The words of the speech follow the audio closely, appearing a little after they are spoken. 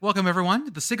Welcome, everyone,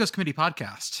 to the Sigos Committee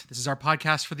podcast. This is our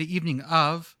podcast for the evening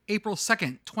of April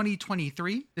 2nd,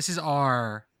 2023. This is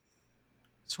our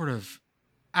sort of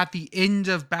at the end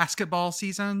of basketball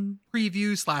season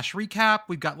preview / recap.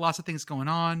 We've got lots of things going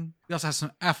on. We also have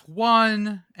some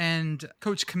F1 and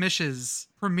Coach Commish's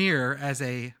premiere as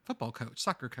a football coach,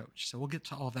 soccer coach. So we'll get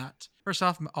to all that. First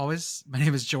off, my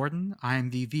name is Jordan. I'm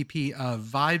the VP of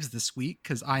Vibes this week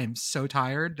because I am so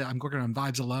tired that I'm working on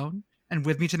Vibes alone. And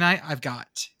with me tonight, I've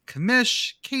got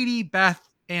Commish, Katie, Beth,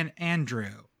 and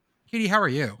Andrew. Katie, how are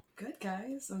you? Good,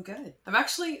 guys. I'm good. I'm a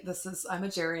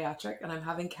geriatric and I'm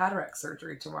having cataract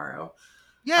surgery tomorrow.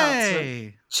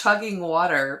 Yay! So chugging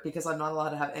water because I'm not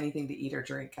allowed to have anything to eat or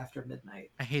drink after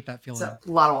midnight. I hate that feeling. So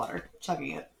a lot of water,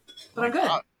 chugging it. But I'm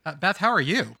good. Beth, how are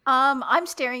you? I'm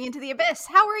staring into the abyss.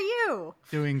 How are you?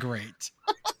 Doing great.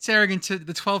 Staring into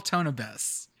the 12-tone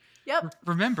abyss. Yep.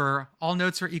 Remember, all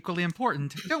notes are equally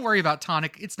important. Don't worry about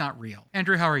tonic. It's not real.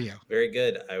 Andrew, how are you? Very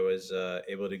good. I was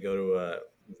able to go to a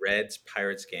Reds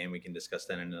Pirates game. We can discuss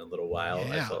that in a little while.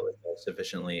 Yeah. I felt it was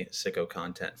sufficiently sicko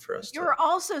content for us. You're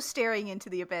also staring into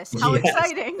the abyss. How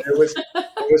exciting. It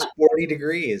was 40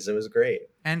 degrees. It was great.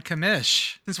 And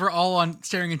Commish, since we're all on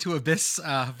staring into abyss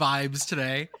vibes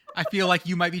today, I feel like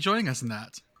you might be joining us in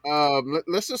that.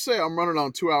 Let's just say I'm running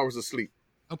on 2 hours of sleep.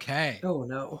 Okay. Oh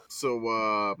no. So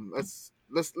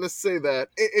let's say that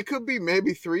it could be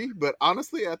maybe 3, but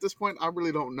honestly, at this point, I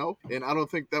really don't know, and I don't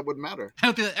think that would matter. I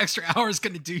don't think that extra hour is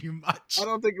going to do you much. I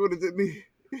don't think it would have did me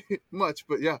much,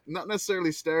 but yeah, not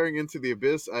necessarily staring into the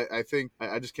abyss. I think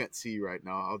I just can't see right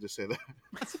now. I'll just say that.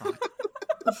 That's fine.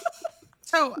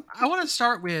 So I want to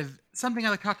start with something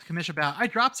I talked to Commish about. I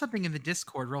dropped something in the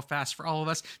Discord real fast for all of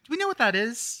us. Do we know what that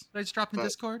is that I just dropped in the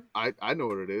Discord? I know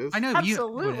what it is. I know Absolutely. you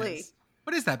know what it is.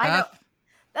 What is that, Beth?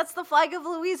 That's the flag of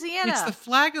Louisiana. It's the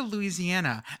flag of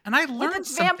Louisiana. And I learned with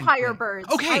its something. vampire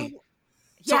birds. Okay.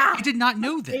 So yeah. I did not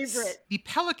know this. Favorite. The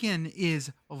pelican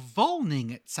is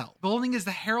volning itself. Volning is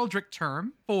the heraldic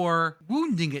term for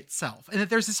wounding itself. And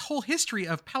that there's this whole history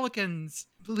of pelicans.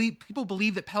 People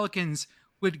believe that pelicans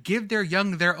would give their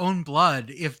young their own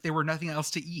blood if there were nothing else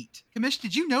to eat. Commish,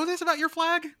 did you know this about your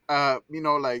flag?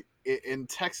 Like in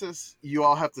Texas, you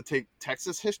all have to take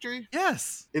Texas history.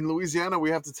 Yes. In Louisiana, we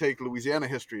have to take Louisiana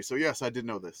history. So yes, I did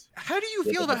know this. How do you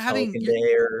feel about having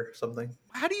day or something?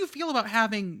 How do you feel about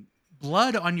having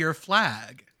blood on your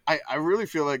flag? I really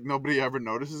feel like nobody ever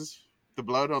notices the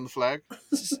blood on the flag.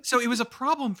 So it was a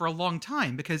problem for a long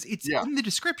time because it's in the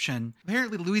description.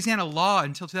 Apparently, Louisiana law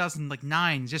until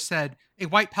 2009 just said a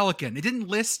white pelican. It didn't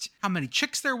list how many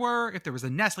chicks there were, if there was a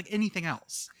nest, like anything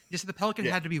else. Just the pelican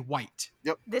had to be white.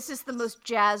 Yep. This is the most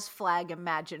jazz flag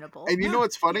imaginable. And you know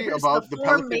what's funny about the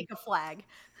pelican? Make a flag.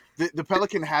 The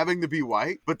pelican having to be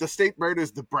white, but the state bird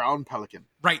is the brown pelican.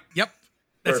 Right. Yep.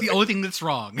 That's the only thing that's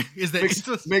wrong. Is that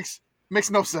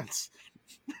makes no sense.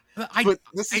 But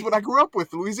this is what I grew up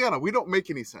with, Louisiana. We don't make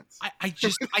any sense. I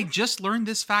just learned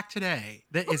this fact today.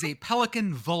 That is a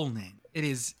pelican volning. It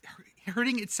is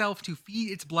hurting itself to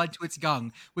feed its blood to its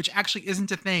young, which actually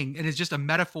isn't a thing and is just a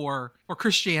metaphor for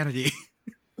Christianity.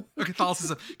 Or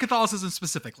Catholicism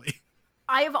specifically.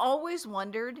 I have always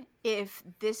wondered if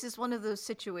this is one of those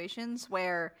situations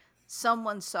where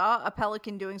someone saw a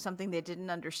pelican doing something they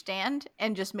didn't understand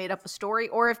and just made up a story,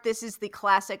 or if this is the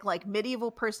classic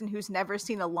medieval person who's never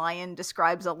seen a lion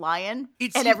describes a lion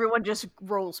and everyone just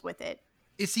rolls with it.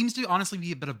 It seems to honestly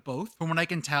be a bit of both from what I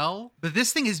can tell, but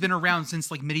this thing has been around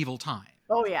since medieval time.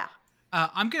 Oh yeah.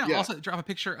 I'm going to also drop a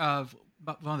picture of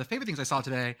one of the favorite things I saw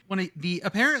today.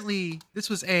 Apparently this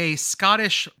was a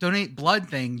Scottish donate blood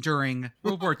thing during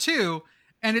World War II.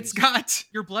 And it's got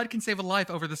your blood can save a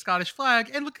life over the Scottish flag.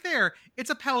 And look there,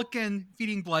 it's a pelican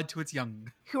feeding blood to its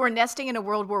young. Who are nesting in a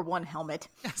World War I helmet.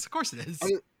 Yes, of course it is.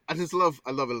 I love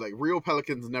it. Like, real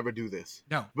pelicans never do this.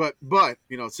 No. But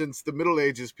since the Middle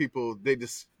Ages, people, they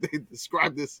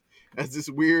describe this as this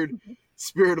weird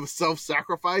spirit of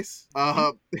self-sacrifice.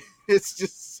 It's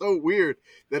just so weird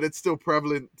that it's still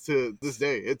prevalent to this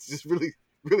day. It's just really,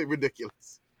 really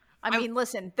ridiculous. I mean,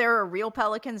 listen, there are real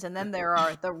pelicans and then there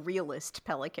are the realist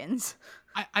pelicans.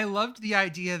 I loved the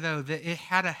idea, though, that it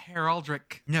had a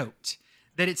heraldic note.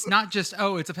 That it's not just,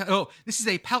 this is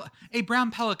a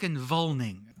brown pelican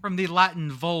volning. From the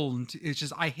Latin voln, it's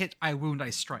just I hit, I wound,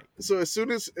 I strike. So as soon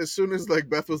as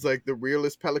Beth was like the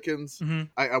realist pelicans,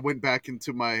 I went back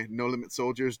into my No Limit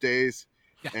Soldiers days.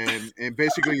 Yeah. And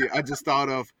basically I just thought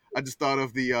of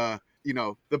the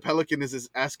the pelican is just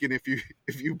asking if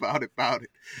you bout it. But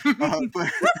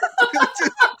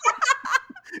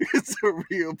it's a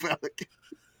real pelican.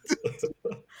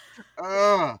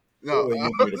 No, you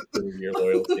need to prove your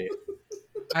loyalty.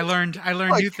 I learned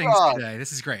My new things God. today.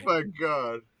 This is great. My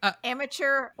God.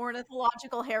 Amateur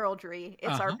ornithological heraldry.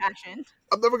 It's our passion.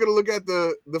 I'm never gonna look at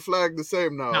the flag the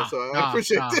same now, so I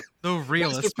appreciate it. The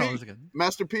realist Master P. Pelican.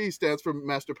 Master P stands for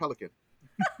Master Pelican.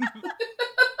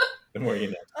 The more you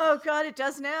know. Oh God, it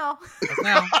does now. Does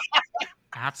now.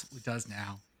 Absolutely does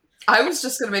now. I was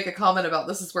just going to make a comment about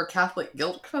this is where Catholic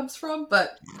guilt comes from,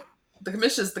 but the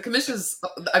commissions,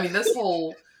 I mean, this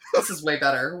is way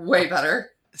better, way better.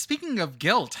 Speaking of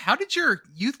guilt, how did your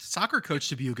youth soccer coach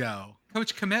debut go?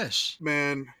 Coach Commish.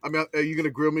 Man, I mean, are you gonna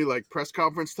grill me like press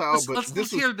conference style?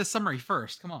 Let's hear the summary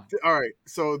first. Come on. All right,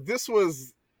 so this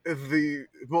was the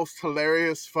most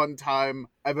hilarious, fun time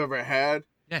I've ever had.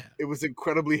 Yeah. It was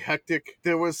incredibly hectic.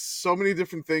 There was so many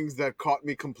different things that caught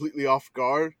me completely off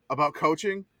guard about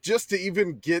coaching. Just to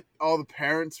even get all the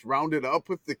parents rounded up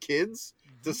with the kids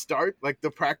to start, like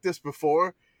the practice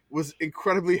before, was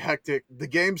incredibly hectic. The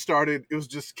game started. It was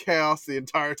just chaos the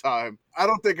entire time. I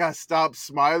don't think I stopped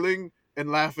smiling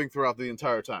and laughing throughout the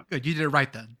entire time. Good. You did it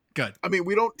right then. Good. I mean,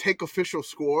 we don't take official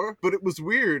score, but it was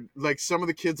weird. Like some of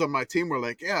the kids on my team were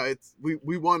like, "Yeah,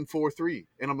 we won 4-3,"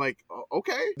 and I'm like,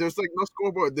 "Okay." There's like no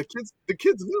scoreboard. The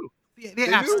kids knew. They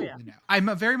absolutely know.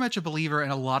 I'm very much a believer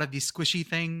in a lot of these squishy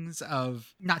things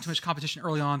of not too much competition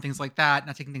early on, things like that,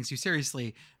 not taking things too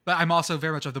seriously. But I'm also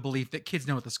very much of the belief that kids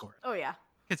know what the score is. Oh yeah.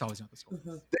 Kids always know what the score is.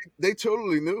 Mm-hmm. They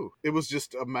totally knew. It was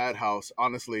just a madhouse,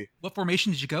 honestly. What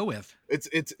formation did you go with? It's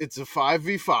a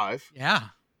 5v5. Yeah.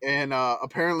 And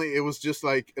apparently it was just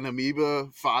like an amoeba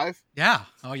 5. Yeah.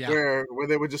 Oh yeah. Where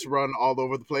they would just run all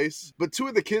over the place. But 2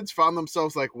 of the kids found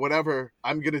themselves like, whatever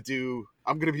I'm gonna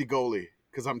be goalie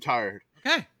because I'm tired.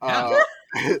 Okay. Yeah.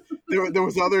 There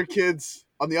was other kids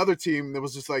on the other team. There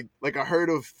was just like a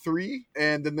herd of 3,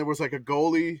 and then there was like a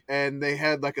goalie, and they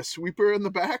had like a sweeper in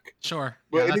the back. Sure.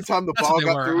 But Yeah, anytime the ball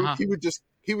got through, he would just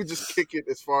kick it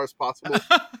as far as possible.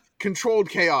 Controlled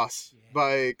chaos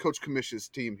by Coach Commish's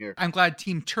team here. I'm glad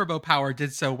Team Turbo Power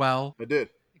did so well. I did.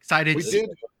 Excited. We did.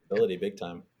 Ability big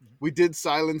time. We did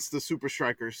silence the Super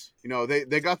Strikers. You know,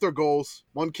 they got their goals.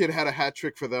 One kid had a hat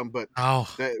trick for them, but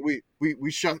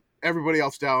we shut everybody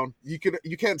else down. You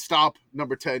can't stop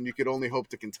number 10. You could only hope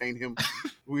to contain him.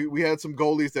 we had some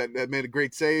goalies that made a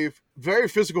great save. Very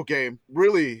physical game.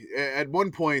 Really, at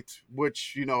one point,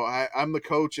 which, you know, I'm the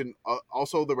coach and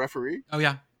also the referee. Oh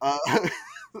yeah.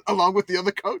 Along with the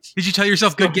other coach. Did you tell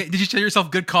yourself Did you tell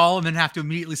yourself good call and then have to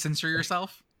immediately censor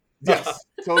yourself? Yes,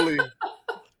 totally.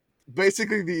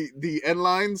 Basically, the end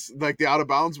lines, like the out of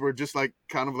bounds, were just like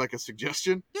kind of like a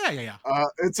suggestion. Yeah.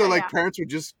 And so parents were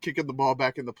just kicking the ball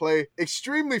back into play.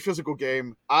 Extremely physical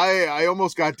game. I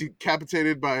almost got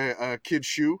decapitated by a kid's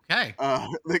shoe. Okay.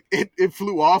 Like it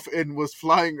flew off and was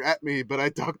flying at me, but I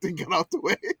ducked and got out the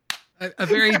way. A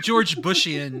very George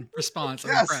Bushian response.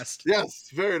 I'm impressed. Yes,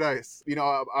 very nice. You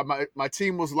know, my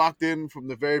team was locked in from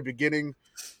the very beginning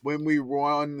when we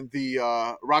won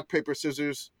the rock, paper,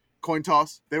 scissors coin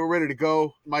toss. They were ready to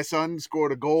go. My son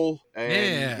scored a goal,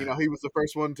 and you know, he was the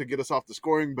first one to get us off the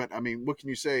scoring. But I mean, what can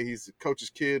you say? He's a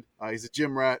coach's kid. He's a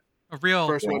gym rat. A real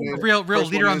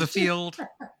leader on the field.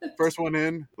 First one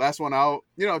in, last one out.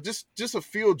 You know, just a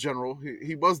field general.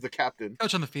 He was the captain.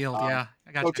 Coach on the field, yeah.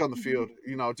 I got coach on the field.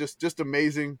 You know, just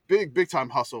amazing. Big time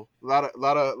hustle. A lot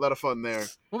of fun there.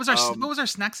 What was our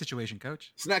snack situation,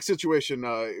 Coach? Snack situation,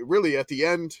 really at the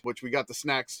end, which we got the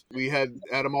snacks. We had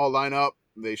them all line up.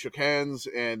 They shook hands,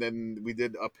 and then we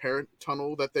did a parent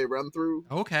tunnel that they ran through.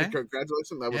 Okay.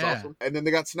 Congratulations. That was awesome. And then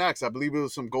they got snacks. I believe it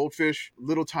was some goldfish,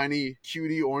 little tiny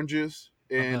cutie oranges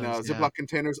in Ziploc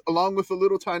containers, along with a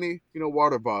little tiny, you know,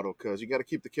 water bottle, because you got to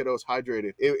keep the kiddos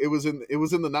hydrated. It was in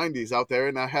the 90s out there,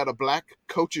 and I had a black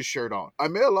coach's shirt on. I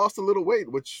may have lost a little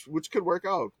weight, which could work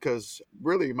out, because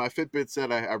really my Fitbit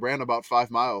said I ran about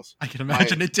 5 miles. I can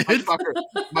imagine it did.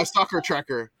 My soccer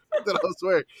tracker that I was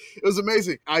wearing. It was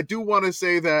amazing. I do want to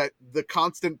say that the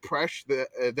constant pressure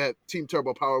that Team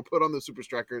Turbo Power put on the Super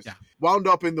Strikers wound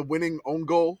up in the winning own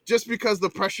goal. Just because the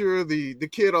pressure, the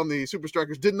kid on the Super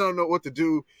Strikers did not know what to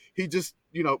do. He just,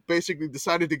 you know, basically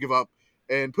decided to give up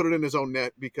and put it in his own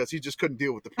net because he just couldn't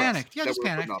deal with the press. Panicked. Yeah, just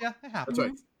panicked. Yeah, that happens. That's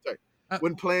right.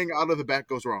 When playing out of the back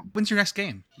goes wrong. When's your next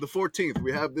game? The 14th.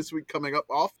 We have this week coming up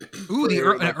off. Ooh,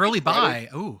 an early bye.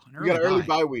 Ooh, we got an early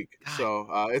bye week. God. So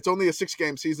it's only a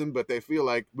 6-game season, but they feel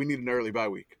like we need an early bye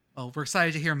week. Well, we're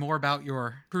excited to hear more about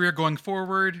your career going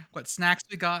forward, what snacks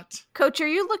we got. Coach, are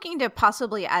you looking to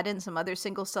possibly add in some other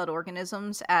single-celled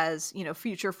organisms as, you know,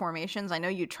 future formations? I know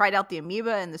you tried out the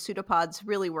amoeba and the pseudopods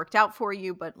really worked out for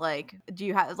you, but like, do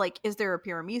you have, like, is there a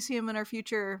paramecium in our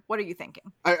future? What are you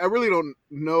thinking? I really don't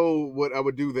know what I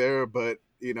would do there, but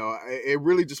it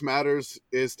really just matters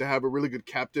is to have a really good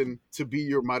captain to be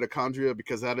your mitochondria,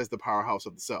 because that is the powerhouse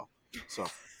of the cell. So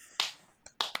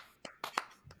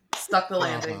Stuck the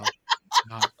landing.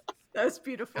 God. That was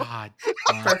beautiful. God.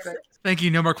 Perfect. Thank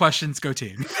you. No more questions. Go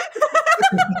team.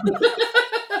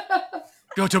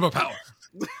 Go Turbo Power.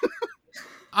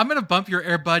 I'm gonna bump your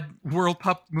Air Bud World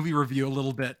Pup movie review a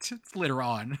little bit later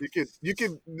on. You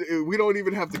can. We don't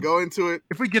even have to go into it.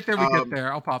 If we get there, we get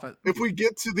there. I'll pop it. If we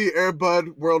get to the Air Bud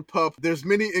World Pup, there's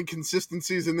many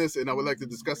inconsistencies in this, and I would like to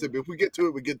discuss it. But if we get to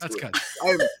it, we get to That's it.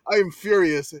 good. I am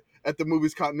furious at the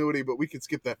movie's continuity, but we can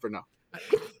skip that for now.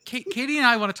 Katie and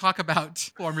I want to talk about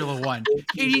Formula One.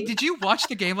 Katie, did you watch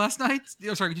the game last night?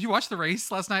 Oh, sorry, did you watch the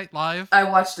race last night live? I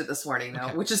watched it this morning now,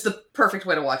 Okay. which is the perfect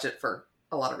way to watch it for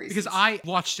a lot of reasons. Because I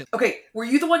watched it. Okay, were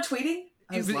you the one tweeting?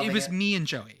 I It loving was me and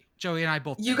Joey. Joey and I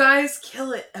both. You did. guys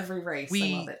kill it every race.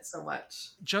 We- I love it so much.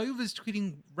 Joey was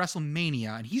tweeting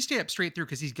WrestleMania, and he stayed up straight through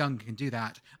because he's young and can do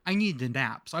that. I needed a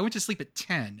nap, so I went to sleep at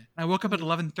 10. And I woke up at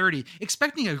 11:30,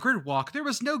 expecting a grid walk. There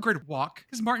was no grid walk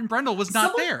because Martin Brundle was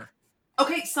not there.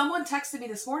 Okay, someone texted me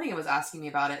this morning and was asking me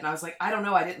about it, and I was like, I don't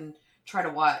know, I didn't try to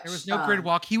watch. There was no grid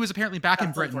walk. He was apparently back in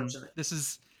that's Britain. unfortunate. This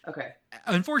is Okay.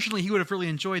 unfortunately he would have really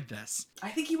enjoyed this. I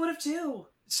think he would have too.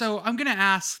 So I'm gonna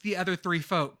ask the other three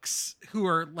folks who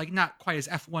are like not quite as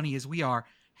F1-y as we are.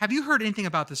 Have you heard anything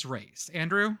about this race,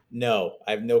 Andrew? No,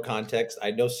 I have no context. I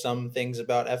know some things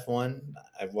about F1.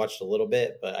 I've watched a little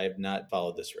bit, but I have not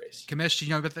followed this race. Commish, do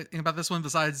you know anything about this one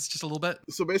besides just a little bit?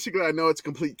 So basically, I know it's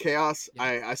complete chaos.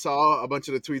 Yeah. I saw a bunch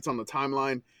of the tweets on the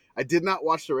timeline. I did not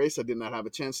watch the race. I did not have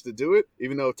a chance to do it,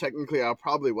 even though technically I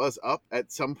probably was up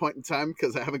at some point in time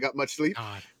because I haven't got much sleep.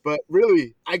 God. But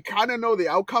really, I kind of know the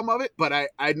outcome of it, but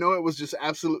I know it was just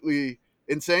absolutely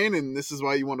insane, and this is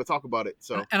why you want to talk about it.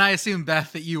 So, And I assume,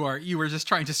 Beth, that you were just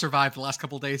trying to survive the last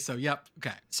couple of days. So, yep.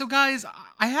 Okay. So, guys,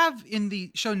 I have in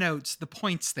the show notes the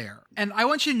points there, and I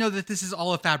want you to know that this is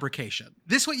all a fabrication.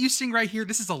 This, what you seeing right here,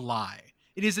 this is a lie.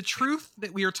 It is a truth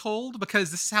that we are told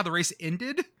because this is how the race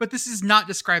ended, but this does not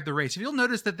describe the race. If you'll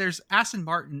notice that there's Aston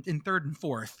Martin in third and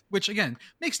fourth, which again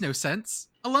makes no sense.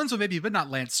 Alonso maybe, but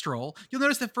not Lance Stroll. You'll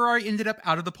notice that Ferrari ended up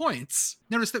out of the points.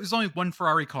 Notice that there was only one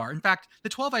Ferrari car. In fact, the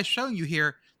 12 I've shown you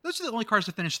here, those are the only cars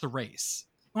to finish the race.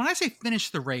 When I say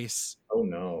finish the race, Oh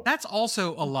no. that's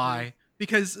also a lie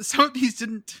because some of these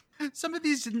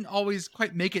didn't always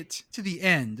quite make it to the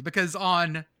end because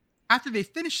after they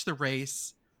finished the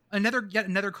race, yet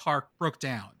another car broke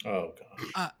down. Oh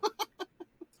god.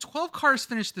 12 cars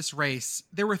finished this race.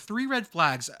 There were 3 red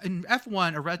flags. In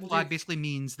F1, a red flag basically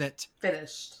means that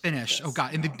Finished. finish. Yes. Oh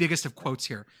god, in the biggest of quotes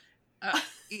here.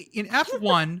 In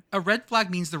F1, a red flag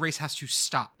means the race has to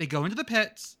stop. They go into the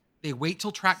pits, they wait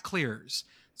till track clears.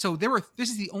 So this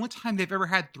is the only time they've ever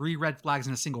had 3 red flags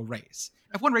in a single race.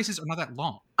 F1 races are not that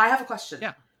long. I have a question.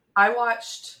 Yeah. I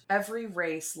watched every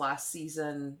race last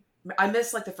season. I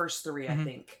missed like the first 3, I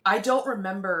think. I don't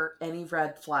remember any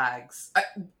red flags.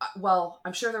 Well,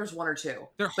 I'm sure there was 1 or 2,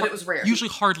 but it was rare. Usually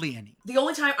hardly any. The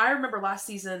only time I remember last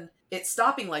season it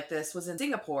stopping like this was in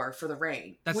Singapore for the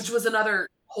rain, which was another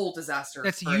whole disaster.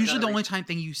 That's usually the only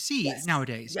thing you see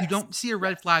nowadays. Yes. You don't see a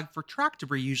red flag for track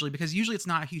debris usually because usually it's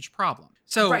not a huge problem.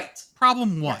 So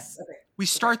problem 1. Yes. Okay. We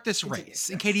start this Continue. race. Yes.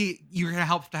 And Katie, you're going to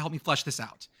help me flesh this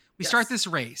out. We Yes. start this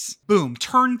race. Boom,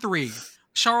 turn 3.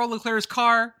 Charles Leclerc's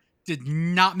car did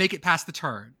not make it past the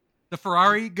turn. The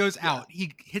Ferrari goes out.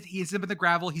 He hits him in the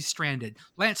gravel. He's stranded.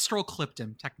 Lance Stroll clipped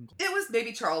him, technically. It was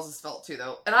maybe Charles's fault too,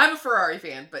 though. And I'm a Ferrari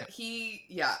fan, but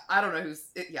I don't know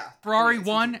Ferrari Anyways,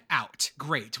 won, out.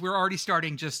 Great. We're already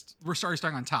starting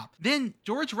on top. Then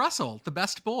George Russell, the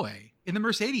best boy in the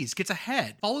Mercedes, gets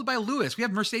ahead, followed by Lewis. We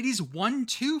have Mercedes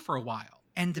 1-2 for a while.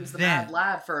 And he was the then bad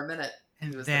lad for a minute.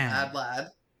 And He was then the bad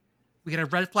lad. we get a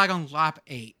red flag on lap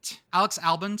 8. Alex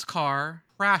Albon's car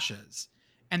crashes.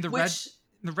 And the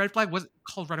red flag wasn't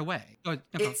called right away.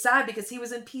 It's sad because he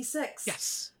was in P6.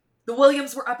 Yes. The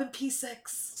Williams were up in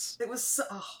P6. It was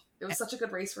such a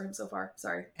good race for him so far.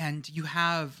 Sorry. And you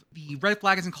have the red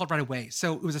flag isn't called right away.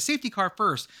 So it was a safety car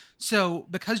first. So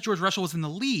because George Russell was in the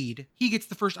lead, he gets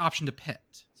the first option to pit.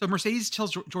 So Mercedes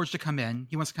tells George to come in.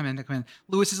 He wants to come in.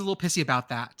 Lewis is a little pissy about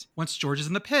that. Once George is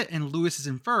in the pit and Lewis is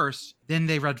in first, then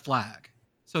they red flag.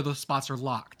 So those spots are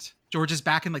locked. George is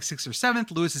back in like 6th or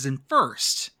 7th. Lewis is in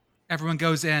first. Everyone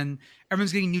goes in.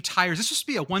 Everyone's getting new tires. This was supposed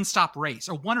to be a one-stop race,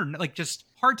 just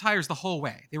hard tires the whole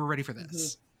way. They were ready for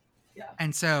this. Mm-hmm. Yeah.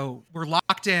 And so we're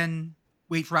locked in,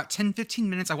 wait for about 10, 15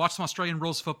 minutes. I watched some Australian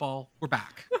rules football. We're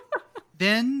back.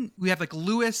 Then we have like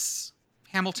Lewis,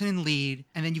 Hamilton in lead,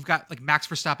 and then you've got like Max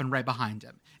Verstappen right behind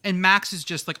him. And Max is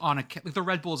just like like the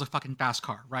Red Bull is a fucking fast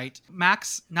car, right?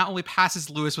 Max not only passes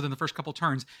Lewis within the first couple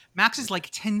turns, Max is like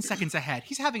 10 seconds ahead.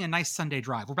 He's having a nice Sunday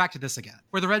drive. We're back to this again,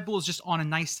 where the Red Bull is just on a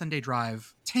nice Sunday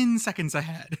drive, 10 seconds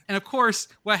ahead. And of course,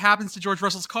 what happens to George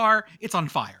Russell's car? It's on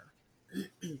fire.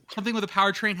 Something with a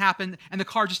powertrain happened, and the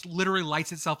car just literally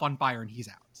lights itself on fire, and he's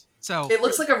out. So it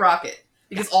looks like a rocket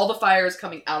because all the fire is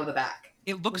coming out of the back.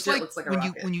 It looks like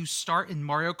when you start in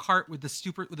Mario Kart with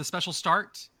the special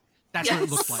start. That's what it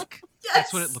looked like. Yes,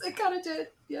 that's what it looked like. It kind of did.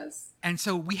 Yes. And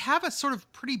so we have a sort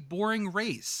of pretty boring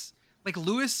race. Like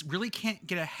Lewis really can't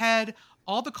get ahead.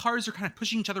 All the cars are kind of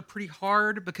pushing each other pretty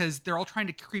hard because they're all trying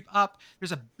to creep up.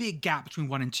 There's a big gap between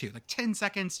 1 and 2, like 10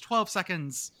 seconds, 12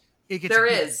 seconds. There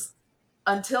is,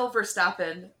 until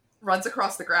Verstappen runs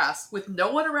across the grass with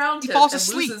no one around him. He falls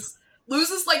asleep.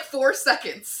 Loses like 4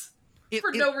 seconds.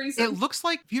 For no reason. It looks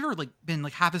like, have you ever been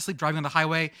half asleep driving on the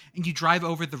highway and you drive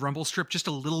over the rumble strip just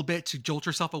a little bit to jolt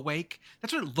yourself awake?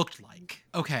 That's what it looked like.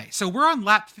 Okay, so we're on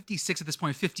lap 56 at this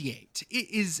point, 58. It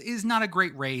is not a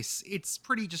great race. It's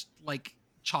pretty just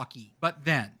chalky. But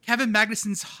then Kevin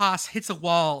Magnussen's Haas hits a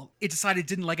wall. It decided it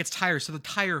didn't like its tire, so the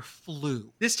tire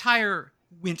flew. This tire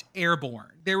went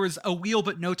airborne. There was a wheel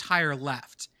but no tire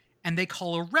left, and they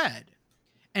call a red.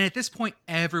 And at this point,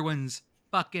 everyone's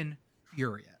fucking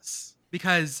furious.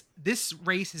 Because this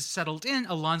race is settled in.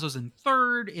 Alonso's in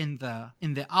third in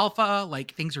the Alpha.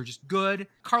 Things are just good.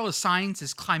 Carlos Sainz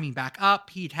is climbing back up.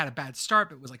 He'd had a bad start,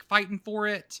 but was fighting for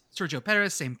it. Sergio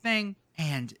Perez, same thing.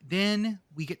 And then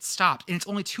we get stopped. And it's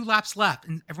only 2 laps left.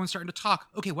 And everyone's starting to talk.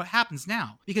 Okay, what happens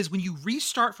now? Because when you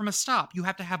restart from a stop, you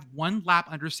have to have 1 lap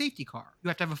under safety car. You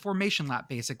have to have a formation lap,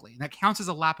 basically. And that counts as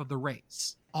a lap of the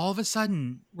race. All of a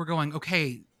sudden, we're going,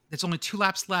 okay, there's only 2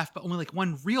 laps left, but only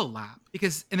 1 real lap.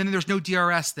 And then there's no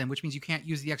DRS then, which means you can't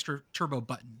use the extra turbo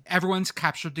button. Everyone's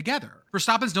captured together.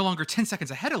 Verstappen's no longer 10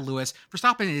 seconds ahead of Lewis.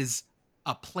 Verstappen is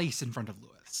a place in front of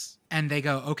Lewis. And they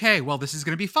go, okay, well, this is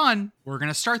going to be fun. We're going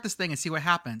to start this thing and see what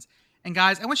happens. And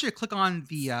guys, I want you to click on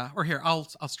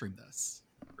I'll stream this.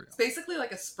 It's basically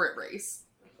like a sprint race.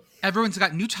 Everyone's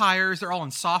got new tires. They're all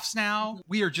in softs now.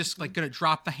 We are just going to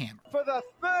drop the hammer. For the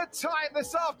 3rd time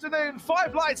this afternoon,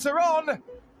 5 lights are on.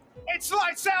 It's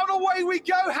lights out, away we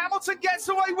go. Hamilton gets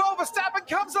away well. Verstappen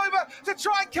comes over to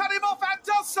try and cut him off and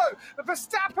does so.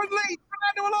 Verstappen leads.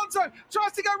 Fernando Alonso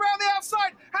tries to go round the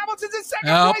outside. Hamilton's in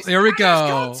second place. There we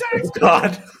go.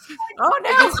 God. Oh, no.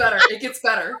 It gets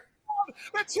better.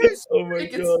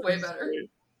 It gets way better.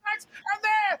 And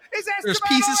there is Esteban. There's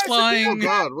pieces flying. Oh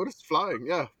God, what is flying?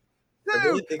 Yeah. I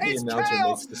really think the It's announcer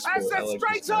chaos makes the sport. as the I like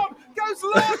straight this on goes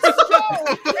Lance Stroll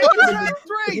into turn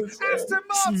 3. Aston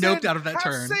Martin Snoped out of that have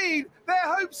turn. seen their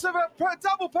hopes of a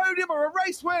double podium or a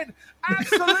race win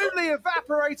absolutely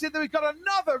evaporated. Then we've got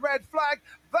another red flag.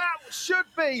 That should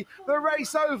be the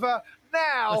race over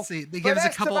now. Let's see. They give us a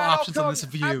couple options on this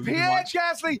view. And Pierre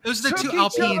Gasly. Those are the 2 took each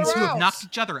Alpines other who have out. knocked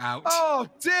each other out. Oh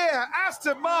dear,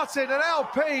 Aston Martin and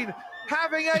Alpine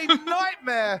having a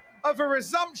nightmare of a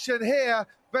resumption here.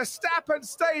 Verstappen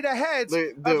stayed ahead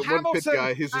The of one Hamilton pit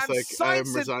guy, he's just and like, I am Sainz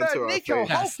in resigned third. to our Nico fate.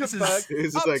 Yes, this is- Hulkenberg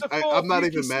He's just up like, to I'm fourth, not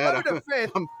Yuki even mad. Tsunoda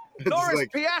fifth. It's Norris,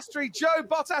 like, Piastri, Joe,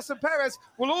 Bottas and Perez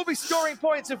will all be scoring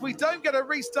points if we don't get a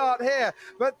restart here.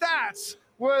 But that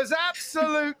was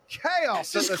absolute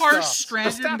chaos. This at the car's start.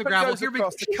 stranded in the Verstappen gravel. goes Here's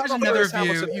across to cut off another Lewis view.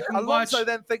 Hamilton. You can Alonso watch.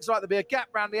 then thinks, right, there'll be a gap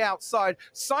round the outside.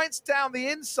 Sainz down the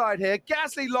inside here.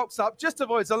 Gasly locks up, just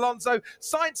avoids Alonso.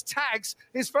 Sainz tags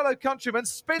his fellow countryman,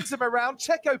 spins him around.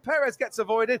 Checo Perez gets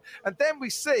avoided. And then we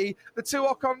see the 2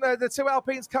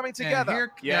 Alpines coming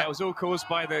together. It was all caused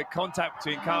by the contact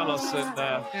between Carlos and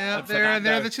Yeah, and there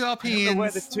Fernando. are the 2 I don't know where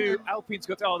the Alpines. 2 Alpines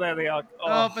got. Oh, there they are.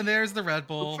 Oh, and there's the Red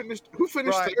Bull. who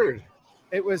finished Right. third?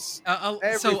 It was So I'll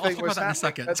everything talk about was that in a happening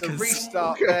second. at the 'cause-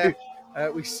 restart Okay.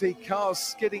 there. We see cars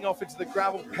skidding off into the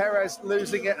gravel, Perez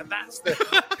losing it, and that's the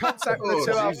contact with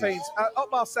the 2 Oh, Jesus. Alpines.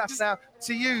 Otmar Saf, now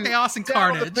to you, Chaos and down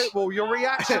on the carnage. pit wall, your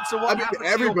reaction to what happened to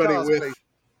your everybody cars, with please.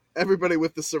 everybody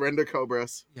with the surrender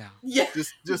cobras. Yeah. Yeah.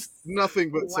 Just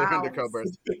nothing but Wow. surrender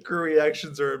cobras. The crew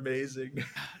reactions are amazing.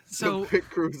 So the pit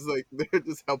crew's like they're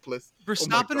just helpless.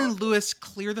 Verstappen God. and Lewis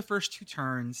clear the first 2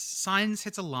 turns. Sainz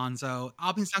hits Alonso.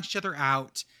 Alpines knock each other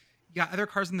out. You got other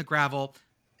cars in the gravel.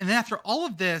 And then after all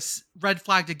of this, red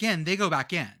flagged again, they go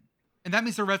back in. And that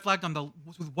means they're red flagged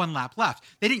with 1 lap left.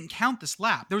 They didn't count this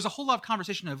lap. There was a whole lot of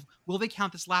conversation of, will they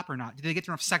count this lap or not? Did they get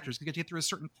through enough sectors? Did they get through a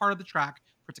certain part of the track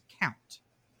for it to count?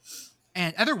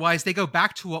 And otherwise, they go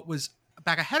back to what was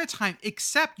back ahead of time,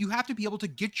 except you have to be able to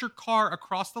get your car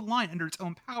across the line under its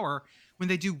own power when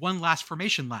they do 1 last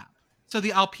formation lap. So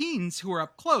the Alpines, who are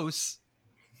up close,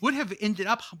 would have ended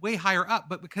up way higher up,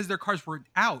 but because their cars were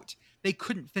out, they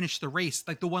couldn't finish the race.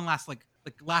 Like the one last like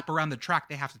lap around the track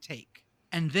they have to take.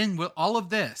 And then with all of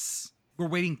this, we're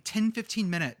waiting 10, 15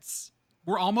 minutes.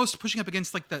 We're almost pushing up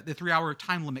against like the 3-hour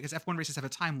time limit because F1 races have a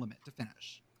time limit to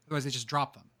finish. Otherwise, they just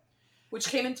drop them. Which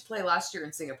came into play last year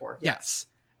in Singapore. Yes.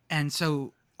 And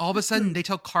so all of a sudden, they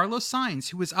tell Carlos Sainz,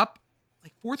 who was up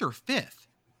like 4th or 5th.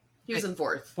 He was in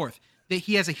 4th. 4th. That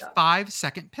he has a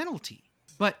 5-second penalty.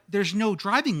 But there's no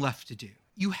driving left to do.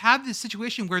 You have this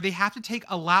situation where they have to take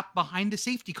a lap behind the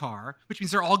safety car, which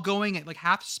means they're all going at like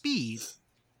half speed.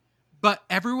 But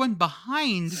everyone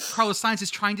behind Carlos Sainz is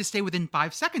trying to stay within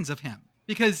 5 seconds of him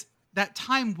because that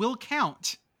time will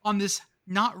count on this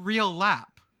not real lap.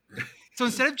 So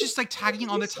instead of just like tagging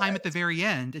on the time at the very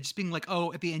end and just being like,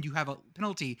 oh, at the end you have a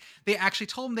penalty, they actually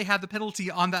told him they had the penalty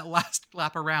on that last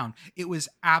lap around. It was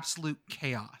absolute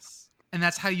chaos. And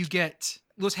that's how you get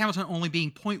Lewis Hamilton only being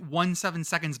 0.17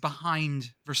 seconds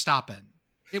behind Verstappen.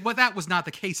 That was not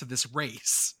the case of this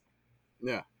race.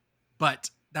 Yeah.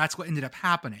 But that's what ended up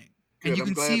happening. And you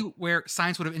can see where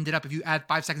Sainz would have ended up if you add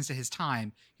 5 seconds to his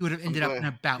time. He would have ended up in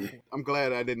about. I'm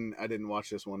glad I didn't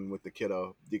watch this one with the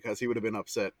kiddo because he would have been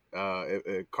upset.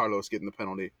 Carlos getting the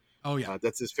penalty. Oh yeah,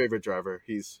 that's his favorite driver.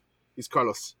 He's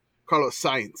Carlos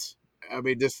Sainz. I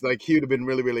mean, just like he would have been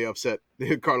really, really upset.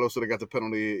 Carlos would have got the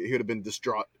penalty. He would have been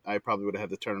distraught. I probably would have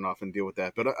had to turn it off and deal with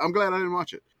that. But I'm glad I didn't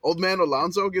watch it. Old man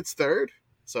Alonso gets 3rd.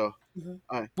 So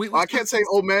I can't say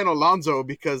old man Alonso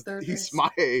because he's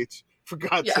my age. For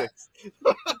God's sake.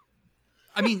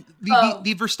 I mean,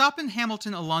 the Verstappen,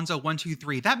 Hamilton, Alonso 1, 2,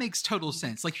 3, that makes total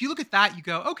sense. Like, if you look at that, you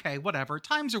go, okay, whatever.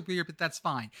 Times are weird, but that's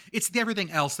fine. It's the everything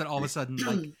else that all of a sudden,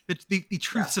 like, the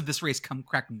truths of this race come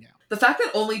cracking down. The fact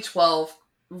that only 12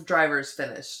 drivers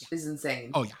finished is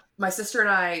insane. Oh, yeah. My sister and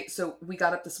I, so we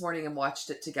got up this morning and watched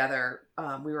it together.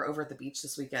 We were over at the beach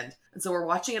this weekend. And so we're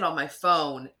watching it on my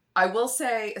phone. I will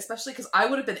say, especially because I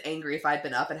would have been angry if I'd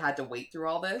been up and had to wait through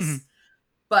all this. Mm-hmm.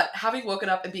 But having woken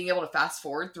up and being able to fast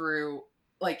forward through,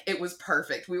 like, it was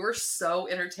perfect. We were so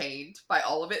entertained by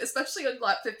all of it, especially on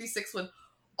lap 56 when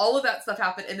all of that stuff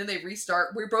happened and then they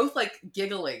restart. We're both, like,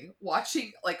 giggling,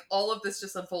 watching, like, all of this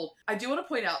just unfold. I do want to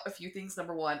point out a few things.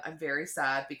 Number one, I'm very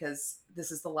sad because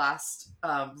this is the last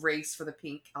race for the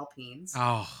pink Alpines.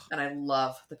 Oh. And I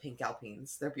love the pink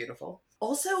Alpines. They're beautiful.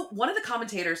 Also, one of the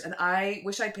commentators, and I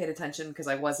wish I'd paid attention because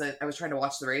I was trying to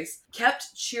watch the race,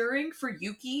 kept cheering for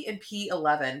Yuki in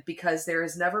P11 because there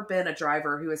has never been a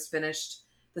driver who has finished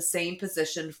the same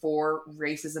position 4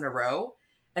 races in a row.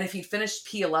 And if he'd finished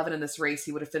P11 in this race,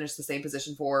 he would have finished the same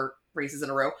position 4 races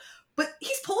in a row. But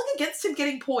he's pulling against him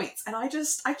getting points, and I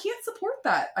can't support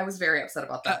that. I was very upset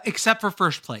about that. Except for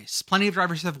first place. Plenty of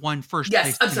drivers have won first place.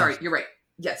 Yes, I'm sorry, you're right.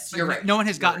 Yes, you're right. No one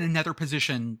has gotten another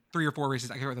position 3 or 4 races.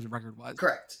 I can't remember what the record was.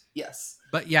 Correct. Yes.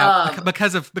 But yeah,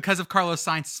 because of Carlos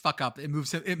Sainz's fuck up, it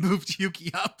moved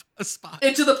Yuki up a spot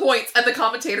into the points, and the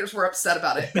commentators were upset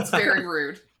about it. It's very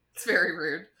rude. It's very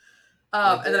rude.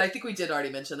 And then I think we did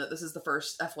already mention that this is the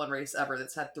first F1 race ever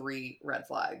that's had 3 red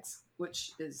flags,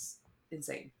 which is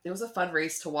insane. It was a fun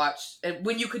race to watch, and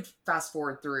when you could fast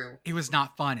forward through, it was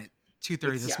not fun at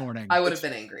 2:30 this morning. I would have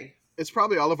been angry. It's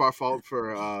probably all of our fault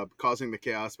for causing the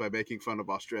chaos by making fun of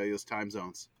Australia's time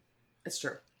zones. It's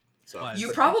true. So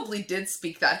you probably did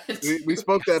speak that into we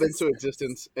spoke that into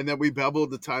existence, and then we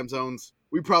babbled the time zones.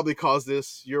 We probably caused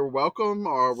this. You're welcome,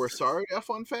 or we're sorry,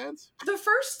 F1 fans. The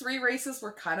first 3 races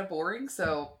were kind of boring,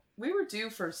 so we were due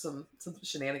for some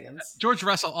shenanigans. George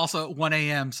Russell also at 1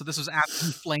 a.m., so this was after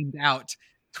he flamed out.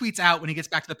 Tweets out when he gets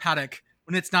back to the paddock,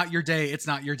 when it's not your day, it's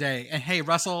not your day. And hey,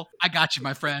 Russell, I got you,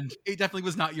 my friend. It definitely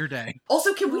was not your day.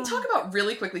 Also, can we talk about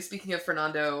really quickly, speaking of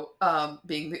Fernando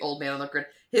being the old man on the grid,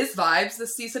 his vibes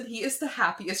this season, he is the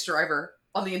happiest driver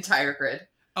on the entire grid.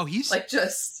 Oh, he's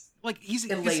he's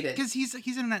elated because he's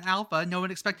in an Alpha. No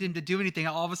one expected him to do anything.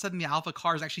 All of a sudden, the Alpha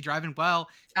car is actually driving well.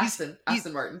 Aston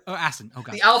Martin. Oh, Aston. Oh,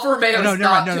 God. The Alfa Romeo is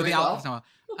not doing the well.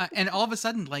 Alpha. And all of a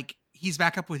sudden, like, he's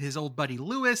back up with his old buddy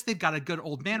Lewis. They've got a good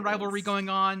old man rivalry going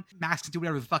on. Max can do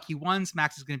whatever the fuck he wants.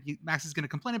 Max is gonna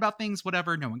complain about things.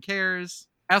 Whatever. No one cares.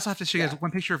 I also have to show you guys one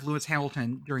picture of Lewis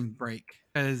Hamilton during break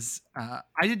because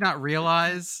I did not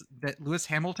realize that Lewis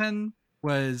Hamilton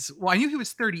was. Well, I knew he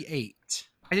was 38.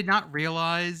 I did not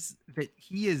realize that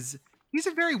he's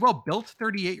a very well-built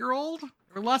 38-year-old. There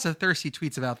were lots of thirsty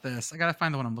tweets about this. I gotta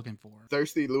find the one I'm looking for.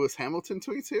 Thirsty Lewis Hamilton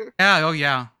tweets here? Yeah, oh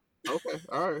yeah. Okay,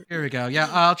 all right. Here we go. Yeah,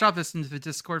 I'll drop this into the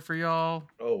Discord for y'all.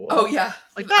 Oh, wow. Oh yeah.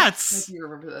 Like that's. I do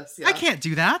remember this. Yeah. I can't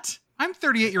do that. I'm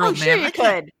 38-year-old man. Sure you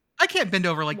could. I can't bend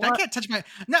over like that. I What? can't touch my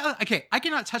I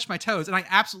cannot touch my toes, and I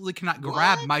absolutely cannot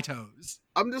grab What? my toes.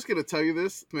 I'm just gonna tell you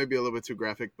this, maybe a little bit too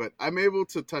graphic, but I'm able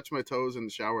to touch my toes in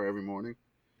the shower every morning.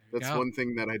 That's go. one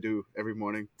thing that I do every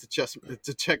morning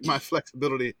to check my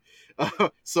flexibility.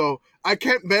 So I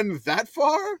can't bend that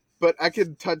far, but I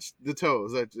can touch the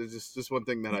toes. That's just one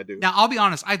thing that I do. Now, I'll be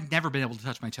honest, I've never been able to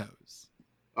touch my toes.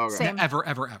 Okay. Same. Ever.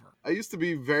 I used to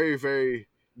be very, very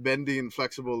bendy and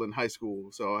flexible in high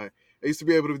school, so I used to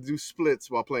be able to do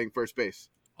splits while playing first base.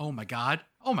 Oh my god.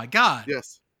 Oh my god.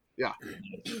 Yes.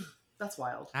 That's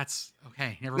wild. That's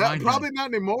okay. Never That, mind. probably not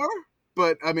anymore,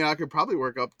 but I mean, I could probably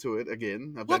work up to it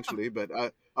again eventually, but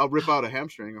I'll rip out a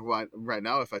hamstring right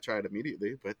now if I try it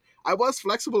immediately. But I was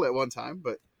flexible at one time,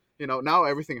 but now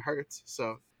everything hurts.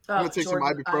 So I'm going to take Jordan,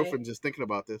 some ibuprofen just thinking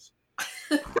about this.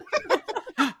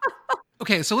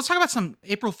 Okay, so let's talk about some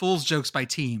April Fool's jokes by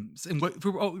teams and what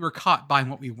we were caught by and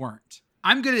what we weren't.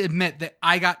 I'm going to admit that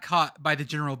I got caught by the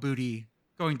General Booty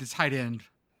going to tight end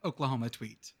Oklahoma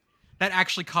tweet. That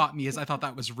actually caught me as I thought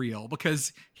that was real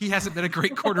because he hasn't been a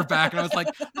great quarterback. And I was like,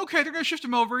 okay, they're going to shift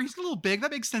him over. He's a little big.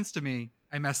 That makes sense to me.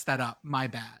 I messed that up. My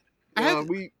bad. I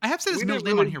have said his middle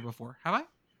name on here before. Have I?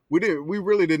 We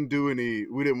really didn't do any.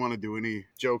 We didn't want to do any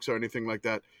jokes or anything like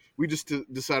that. We just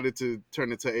decided to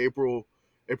turn it to April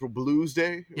Blues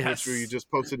Day, Yes. which we just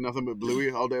posted nothing but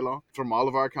Bluey all day long from all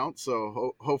of our accounts.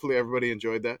 So hopefully everybody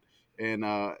enjoyed that. And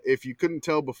if you couldn't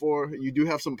tell before, you do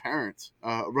have some parents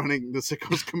running the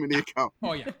Sickos Committee account.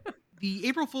 Oh, yeah. The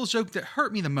April Fool's joke that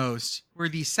hurt me the most were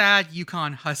the sad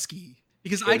Yukon Husky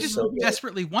because I just so good.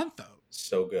 desperately want those.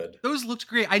 So good. Those looked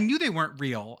great. I knew they weren't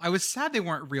real. I was sad they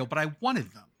weren't real, but I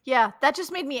wanted them. Yeah, that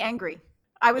just made me angry.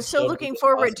 I was It's so so looking good.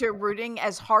 forward to rooting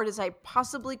as hard as I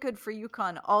possibly could for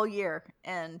UConn all year,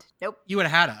 and nope. You would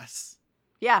have had us.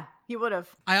 Yeah, he would have.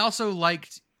 I also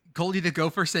liked Goldie the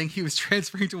Gopher saying he was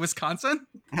transferring to Wisconsin.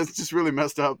 It's just really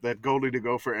messed up that Goldie the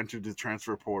Gopher entered the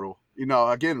transfer portal.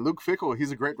 Again, Luke Fickle,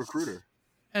 he's a great recruiter.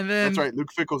 And then That's right,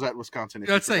 Luke Fickle's at Wisconsin. if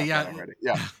you Let's say, forgot yeah. that already.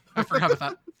 Yeah. I forgot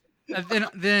about that. And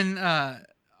then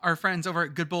our friends over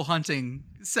at Good Bull Hunting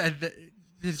said that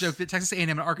the joke that Texas A&M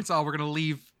and Arkansas were going to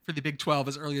leave for the Big 12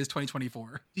 as early as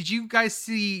 2024. Did you guys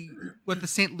see what the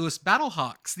St. Louis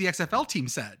Battlehawks, the XFL team,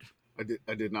 said?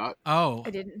 I did not. Oh, I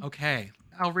didn't. Okay.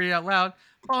 I'll read it out loud.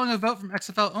 Following a vote from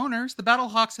XFL owners, the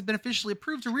Battlehawks have been officially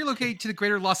approved to relocate to the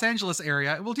greater Los Angeles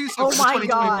area and will do so Oh for the my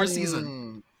 2024 God.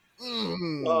 season.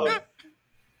 Oh,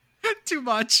 Too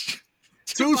much.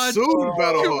 Too much. soon, Too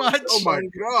Battlehawks. much. Oh my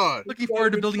God. Looking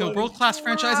forward to building a world-class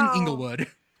franchise in Wow. Inglewood.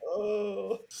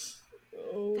 oh.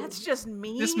 That's just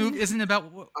mean. This move isn't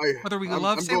about whether we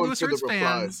love I'm St. going Louis for the Roots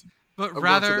fans, but I'm going for the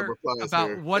rather replies about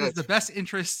here. what is That's- the best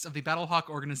interests of the Battlehawk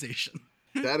organization.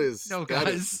 That is No, that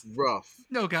guys. is rough.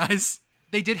 No, guys.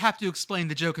 They did have to explain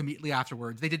the joke immediately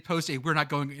afterwards. They did post a "We're not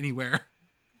going anywhere"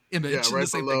 image. Yeah, and the right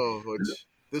same thing. below. Which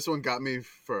this one got me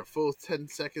for a full 10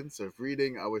 seconds of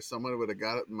reading. I wish someone would have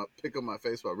got it pick on my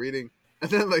face while reading. And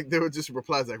then there were just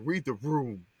replies like, "Read the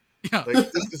room." Yeah.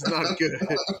 Like, this is not good.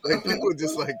 Like, people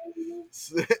just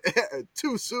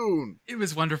too soon. It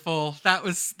was wonderful. That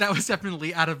was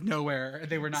definitely out of nowhere.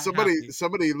 They were not happy.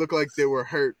 Somebody looked like they were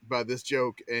hurt by this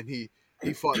joke, and he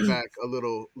fought back a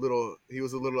little. He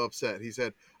was a little upset. He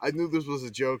said, "I knew this was a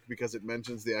joke because it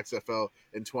mentions the XFL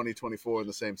in 2024 in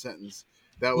the same sentence."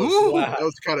 That was Ooh. that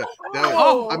was kind of.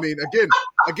 Oh. I mean, again,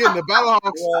 the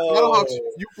Battlehawks. Whoa. Battlehawks,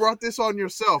 you brought this on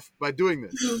yourself by doing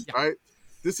this, Yeah. right?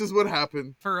 This is what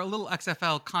happened. For a little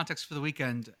XFL context for the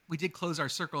weekend, we did close our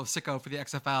circle of sicko for the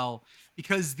XFL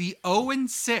because the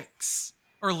 0-6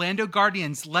 Orlando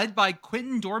Guardians, led by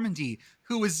Quentin Dormandy,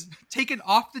 who was taken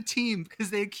off the team because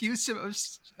they accused him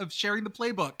of sharing the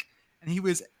playbook, and he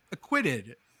was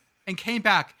acquitted and came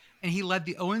back, and he led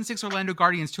the 0-6 Orlando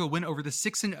Guardians to a win over the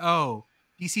 6-0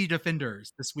 DC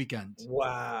Defenders this weekend.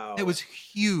 Wow. It was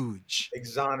huge.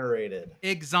 exonerated.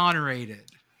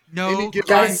 No Any given-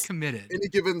 crime Guys- committed. Any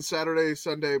given Saturday,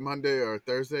 Sunday, Monday, or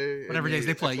Thursday, Whatever in the days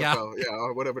they play, XFL, yeah,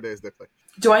 or whatever days they play.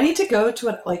 Do I need to go to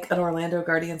an Orlando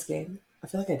Guardians game? I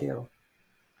feel like I do.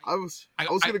 I was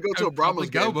going to go to a would probably Brahmas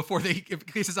go game. before in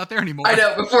case it's not there anymore. I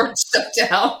know, before it's shut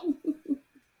down.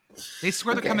 They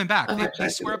swear Okay. they're coming back. I might They try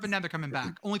to swear do up and down they're coming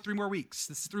back. Only 3 more weeks.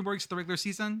 This is 3 more weeks of the regular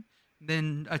season,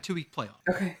 then a 2-week playoff.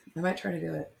 Okay, I might try to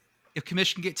do it. If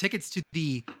Commish can get tickets to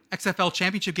the XFL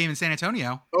championship game in San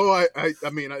Antonio, Oh, I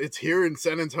mean, it's here in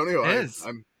San Antonio. It is.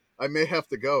 I may have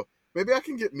to go. Maybe I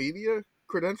can get media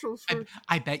credentials for.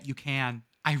 I bet you can.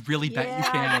 I really bet you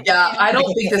Yeah. can. Yeah, I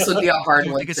don't think this would be a hard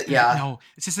I one. think it's to- yeah. No,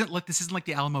 this isn't like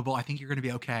the Alamo Bowl. I think you're going to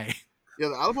be okay. Yeah,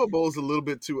 the Alamo Bowl is a little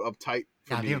bit too uptight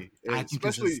for Yeah, me, I think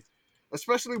this especially is-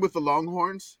 especially with the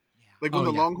Longhorns. Yeah. Like when Oh,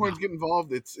 the yeah, Longhorns no. get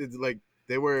involved, it's like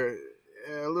they were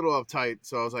a little uptight.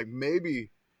 So I was like, maybe,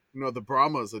 the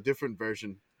Brahma's a different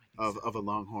version of a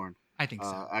Longhorn. I think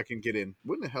so. I can get in.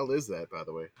 When the hell is that, by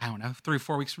the way? I don't know, 3 or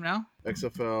 4 weeks from now.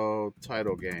 XFL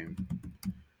title game.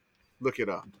 Look it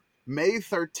up. May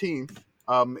 13th.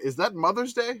 Is that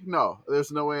Mother's Day? No,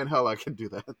 there's no way in hell I can do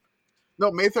that.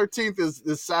 No, May 13th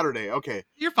is Saturday. Okay.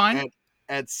 You're fine.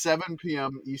 At 7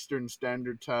 p.m. Eastern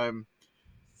Standard Time.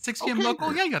 6 p.m. Okay.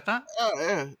 local? Yeah, you got that.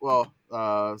 Yeah. Well,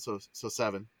 so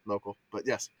 7 local, but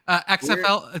yes. The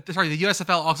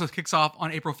USFL also kicks off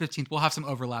on April 15th. We'll have some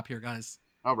overlap here, guys.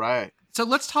 All right. So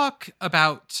let's talk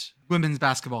about women's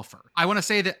basketball first. I want to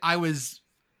say that I was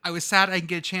sad I didn't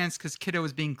get a chance because Kiddo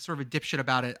was being sort of a dipshit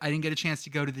about it. I didn't get a chance to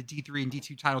go to the D3 and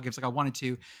D2 title games like I wanted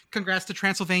to. Congrats to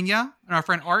Transylvania and our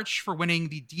friend Arch for winning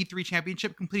the D3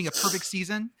 championship, completing a perfect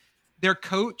season. Their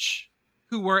coach,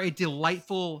 who wore a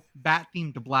delightful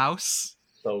bat-themed blouse.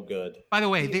 So good. By the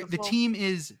way, the team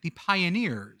is the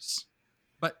Pioneers,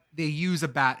 but they use a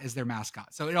bat as their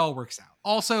mascot. So it all works out.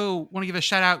 Also, want to give a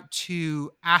shout out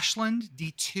to Ashland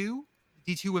D2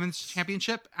 Women's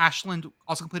Championship. Ashland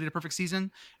also completed a perfect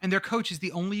season. And their coach is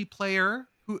the only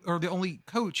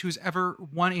coach who's ever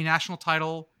won a national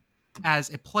title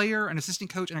as a player, an assistant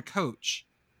coach, and a coach,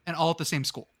 and all at the same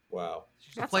school. Wow.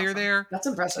 She's a player there. That's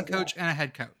impressive. Assistant coach and a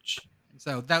head coach.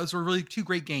 So those were really 2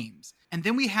 great games. And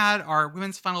then we had our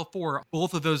women's Final Four.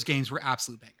 Both of those games were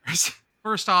absolute bangers.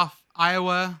 First off,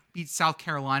 Iowa beat South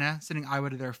Carolina, sending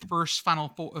Iowa to their first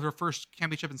their first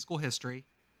championship in school history.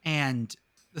 And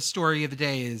the story of the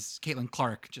day is Caitlin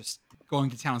Clark just going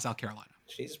to town in South Carolina.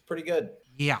 She's pretty good.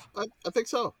 Yeah. I think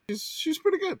so. She's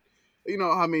pretty good.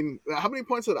 I mean, how many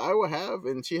points did Iowa have?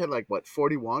 And she had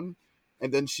 41?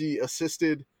 And then she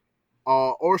assisted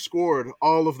or scored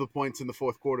all of the points in the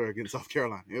fourth quarter against South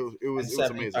Carolina. It was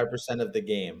amazing. 75% of the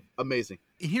game. Amazing.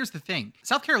 And here's the thing.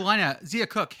 South Carolina, Zia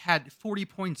Cook had 24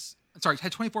 points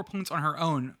on her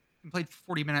own and played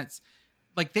 40 minutes.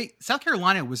 South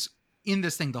Carolina was in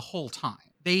this thing the whole time.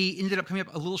 They ended up coming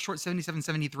up a little short,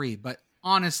 77-73, but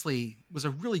honestly, it was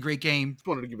a really great game. Just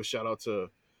wanted to give a shout out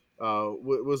to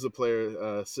what was the player,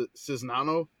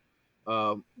 Cisnano,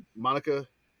 Monica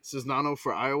Cisnano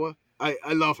for Iowa.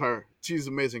 I love her. She's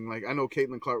amazing. I know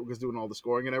Caitlin Clark was doing all the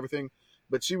scoring and everything,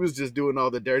 but she was just doing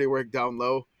all the dirty work down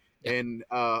low. Yeah. And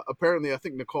apparently, I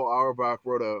think Nicole Auerbach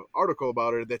wrote an article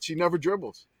about her that she never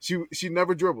dribbles. She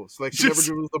never dribbles. She never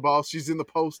dribbles the ball. She's in the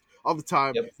post all the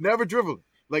time. Yep. Never dribbling.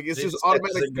 It's just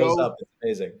automatic go. Up.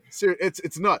 It's amazing.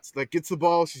 It's nuts. Gets the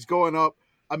ball. She's going up.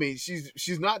 I mean,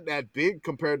 she's not that big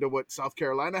compared to what South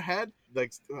Carolina had. I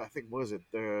think was it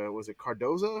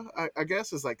Cardoza? I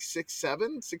guess is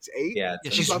 6'7", 6'8". Yeah,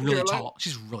 she's really Carolina. Tall.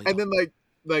 She's really tall. And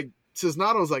then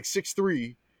Cisnano's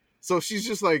 6'3". So she's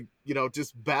just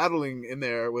just battling in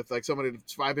there with somebody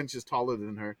that's 5 inches taller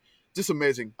than her. Just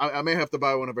amazing. I may have to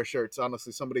buy one of her shirts.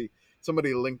 Honestly, somebody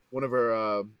linked one of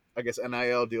her,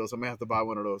 NIL deals. I may have to buy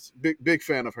one of those. Big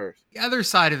fan of hers. The other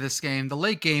side of this game, the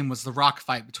late game, was the rock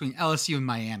fight between LSU and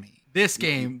Miami. This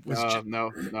game was no.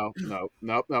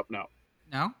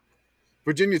 No?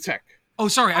 Virginia Tech. Oh,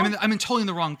 sorry. I'm in totally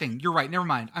the wrong thing. You're right. Never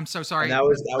mind. I'm so sorry. And that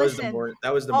was the morning.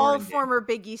 All former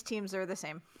Big East teams are the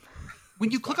same. When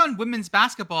you click on women's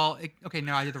basketball,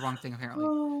 no, I did the wrong thing apparently.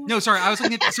 No, sorry. I was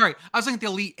looking at the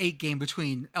Elite 8 game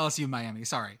between LSU and Miami.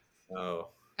 Sorry. Oh.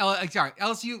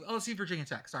 LSU Virginia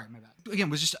Tech. Sorry, my bad. Again,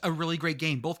 it was just a really great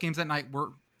game. Both games that night were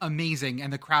amazing,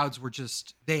 and the crowds were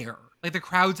just there. The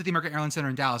crowds at the American Airlines Center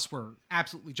in Dallas were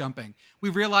absolutely jumping. We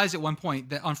realized at one point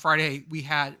that on Friday we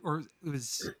had, or it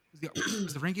was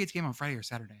the Renegades game on Friday or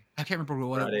Saturday. I can't remember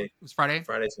what Friday. It was. Friday?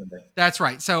 Friday, Sunday. That's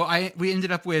right. So we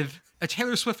ended up with a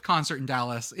Taylor Swift concert in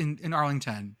Dallas, in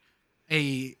Arlington,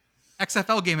 a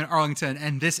XFL game in Arlington,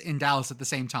 and this in Dallas at the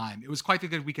same time. It was quite a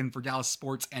good weekend for Dallas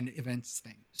sports and events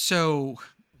thing. So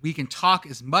we can talk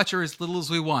as much or as little as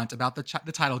we want about the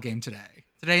title game today.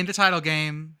 Today in the title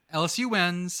game, LSU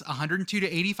wins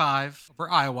 102-85 over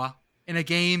Iowa in a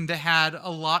game that had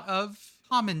a lot of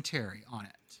commentary on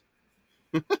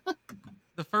it.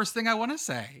 The first thing I want to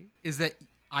say is that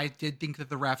I did think that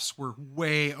the refs were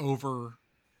way over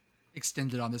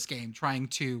extended on this game, trying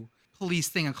to police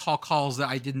thing and call calls that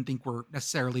I didn't think were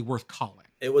necessarily worth calling.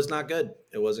 It was not good.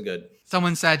 It wasn't good.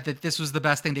 Someone said that this was the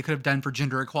best thing they could have done for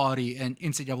gender equality in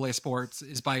NCAA sports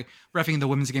is by reffing the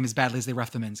women's game as badly as they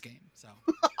ref the men's game. So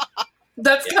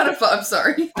that's kind of fun. I'm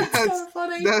sorry. That's kind of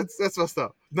funny. That's messed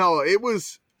up. No, it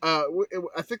was. I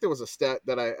think there was a stat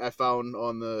that I found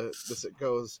on the This It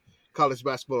Goes college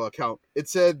basketball account. It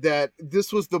said that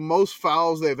this was the most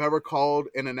fouls they've ever called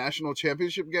in a national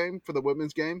championship game for the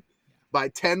women's game by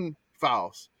 10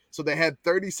 fouls. So they had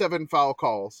 37 foul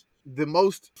calls. The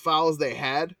most fouls they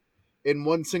had in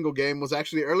one single game was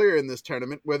actually earlier in this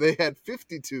tournament, where they had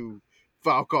 52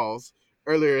 foul calls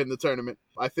earlier in the tournament.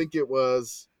 I think it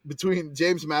was between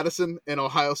James Madison and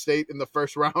Ohio State in the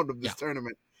first round of this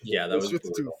tournament. Yeah, that There was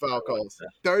 52 brutal. foul calls,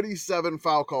 37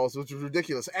 foul calls, which was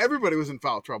ridiculous. Everybody was in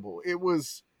foul trouble. It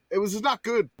was just not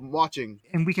good watching.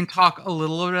 And we can talk a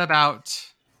little bit about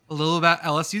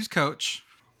LSU's coach.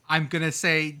 I'm gonna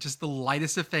say just the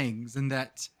lightest of things, and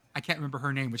that I can't remember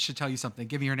her name, which should tell you something.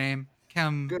 Give me her name.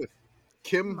 Kim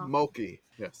Mulkey.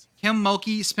 Yes. Kim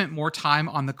Mulkey spent more time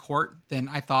on the court than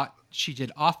I thought she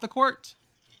did off the court.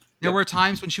 There were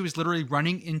times when she was literally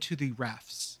running into the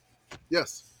refs.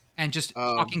 Yes. And just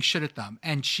talking shit at them,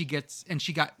 and she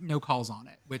got no calls on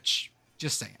it, which,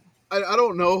 just saying. I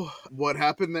don't know what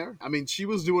happened there. I mean, she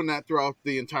was doing that throughout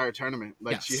the entire tournament.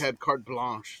 Like, she had carte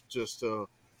blanche just to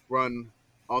run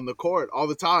on the court all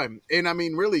the time. And I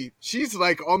mean, really, she's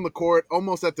like on the court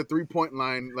almost at the 3-point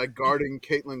line, like guarding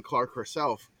Caitlin Clark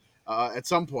herself at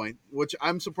some point, which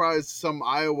I'm surprised some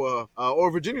Iowa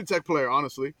or Virginia Tech player,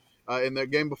 honestly, in their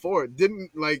game before,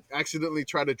 didn't like accidentally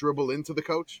try to dribble into the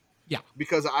coach. Yeah.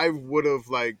 Because I would have,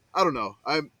 like, I don't know.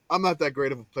 I'm not that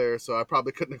great of a player, so I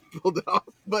probably couldn't have pulled it off.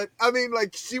 But, I mean,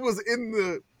 like, she was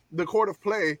in the court of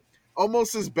play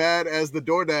almost as bad as the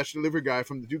DoorDash delivery guy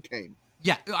from the Duke game.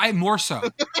 Yeah, more so.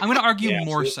 I'm going to argue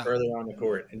more so. Further on the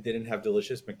court and didn't have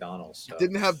delicious McDonald's. So.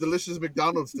 Didn't have delicious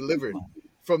McDonald's delivered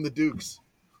from the Dukes.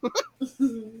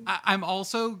 I'm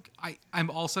also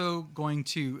going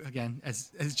to, again,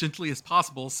 as gently as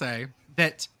possible, say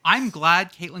that I'm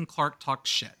glad Caitlin Clark talked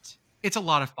shit. It's a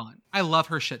lot of fun. I love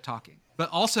her shit talking. But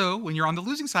also, when you're on the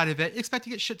losing side of it, expect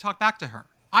to get shit talked back to her.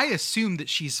 I assume that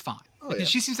she's fine. Because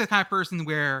she seems the kind of person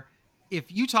where if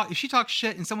she talks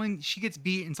shit and she gets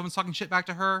beat and someone's talking shit back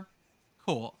to her,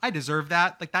 cool. I deserve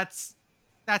that. Like, that's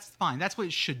fine. That's what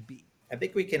it should be. I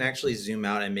think we can actually zoom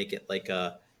out and make it like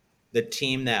the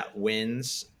team that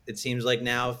wins. It seems like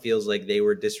now feels like they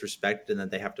were disrespected and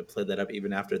that they have to play that up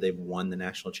even after they've won the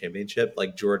national championship.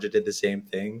 Like Georgia did the same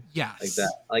thing. Yes. Like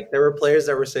that. Like there were players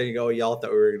that were saying, "Oh, y'all thought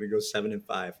we were going to go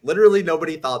 7-5." Literally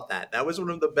nobody thought that. That was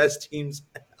one of the best teams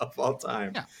of all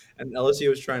time. Yeah. And LSU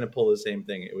was trying to pull the same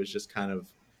thing. It was just kind of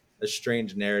a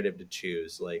strange narrative to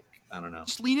choose. Like, I don't know.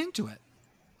 Just lean into it.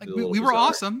 Like It was a we little were bizarre.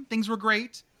 awesome. Things were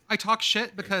great. I talked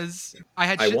shit because I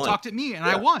had shit won. talked at me and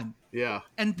Yeah. I won. Yeah.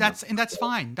 And that's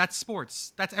fine. That's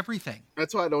sports. That's everything.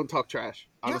 That's why I don't talk trash,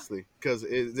 honestly, because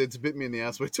it's bit me in the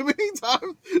ass way too many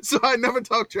times. So I never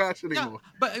talk trash anymore.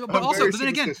 Yeah, but I'm also, very but then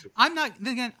again, superstitious. I'm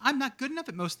not good enough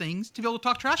at most things to be able to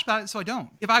talk trash about it, so I don't.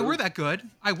 If I were that good,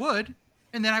 I would,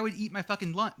 and then I would eat my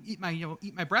fucking lunch, eat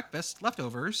my breakfast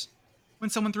leftovers when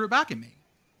someone threw it back at me.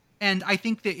 And I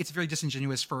think that it's very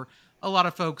disingenuous for a lot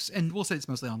of folks, and we'll say it's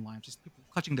mostly online, just people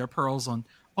clutching their pearls on,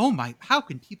 oh my, how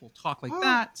can people talk like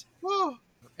that? Oh,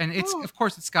 And of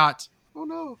course, it's got oh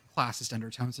no. classist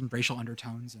undertones and racial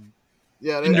undertones and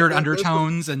Yeah, gendered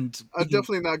undertones, and I'm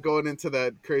definitely not going into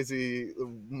that crazy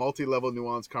multi-level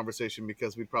nuance conversation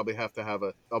because we'd probably have to have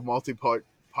a multi-part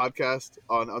podcast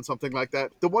on something like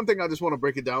that. The one thing I just want to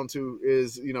break it down to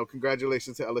is,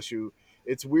 congratulations to LSU.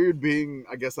 It's weird being,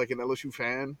 I guess, like an LSU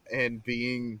fan and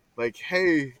being like,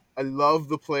 hey, I love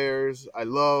the players. I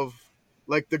love,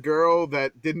 like, the girl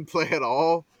that didn't play at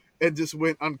all and just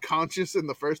went unconscious in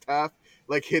the first half,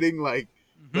 like hitting like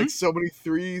so many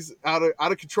threes out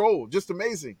of control. Just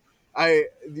amazing.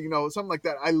 Something like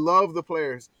that. I love the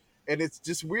players. And it's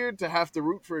just weird to have to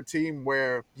root for a team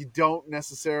where you don't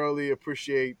necessarily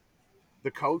appreciate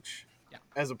the coach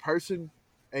as a person.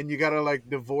 And you got to like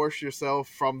divorce yourself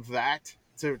from that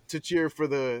to cheer for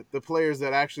the players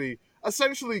that actually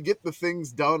essentially get the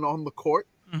things done on the court.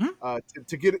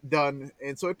 To get it done.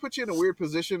 And so it puts you in a weird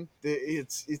position.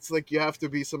 It's like you have to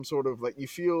be some sort of like, you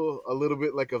feel a little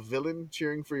bit like a villain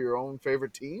cheering for your own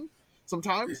favorite team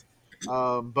sometimes.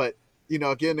 But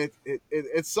again,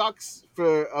 it sucks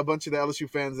for a bunch of the LSU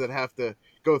fans that have to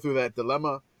go through that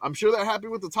dilemma. I'm sure they're happy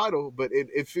with the title, but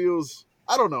it feels,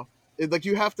 I don't know. Like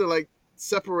you have to like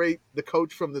separate the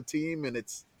coach from the team, and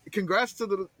it's congrats to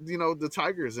the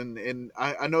Tigers. And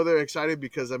I know they're excited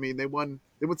because, I mean, they went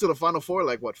to the Final Four,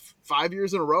 like, 5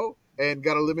 years in a row and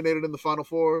got eliminated in the Final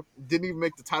Four. Didn't even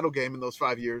make the title game in those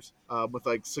 5 years with,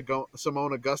 like,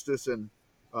 Simone Augustus and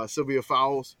Sylvia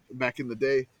Fowles back in the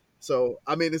day. So,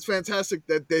 I mean, it's fantastic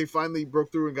that they finally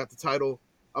broke through and got the title.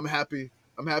 I'm happy.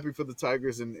 I'm happy for the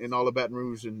Tigers and all of Baton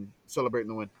Rouge and celebrating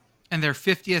the win. And their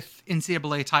 50th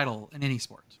NCAA title in any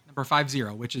sport, number 50,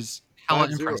 which is hella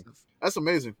 5-0. impressive. That's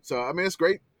amazing. So, I mean, it's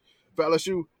great for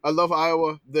LSU. I love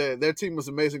Iowa. Their team was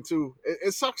amazing, too.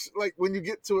 It sucks, like, when you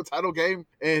get to a title game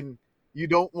and you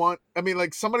don't want. I mean,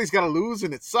 like somebody's got to lose,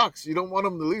 and it sucks. You don't want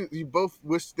them to lose. You both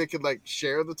wish they could like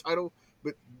share the title,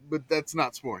 but that's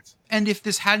not sports. And if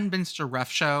this hadn't been such a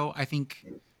ref show, I think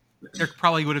there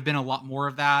probably would have been a lot more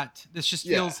of that. This just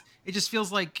feels, it just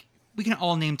feels like we can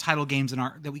all name title games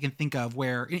that we can think of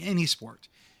where in any sport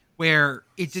where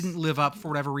it didn't live up for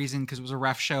whatever reason because it was a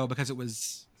ref show,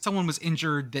 because someone was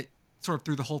injured that sort of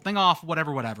threw the whole thing off,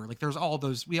 whatever. Like there's all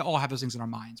those, we all have those things in our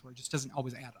minds where it just doesn't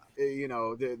always add up. You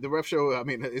know, the ref show, I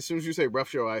mean, as soon as you say ref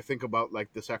show, I think about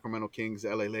like the Sacramento Kings,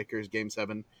 LA Lakers, Game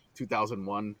 7,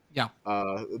 2001. Yeah.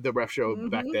 The ref show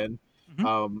back then.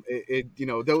 Mm-hmm. You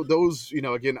know, those, you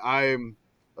know, again, I'm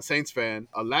a Saints fan,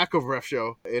 a lack of ref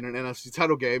show in an NFC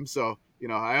title game. So, you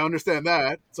know, I understand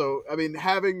that. So, I mean,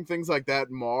 having things like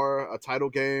that mar a title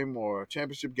game or a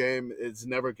championship game is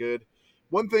never good.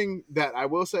 One thing that I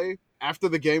will say, after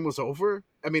the game was over,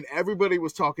 I mean, everybody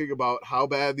was talking about how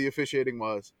bad the officiating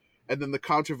was. And then the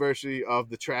controversy of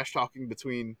the trash talking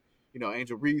between, you know,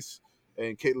 Angel Reese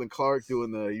and Caitlin Clark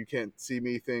doing the "you can't see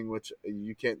me" thing, which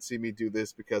you can't see me do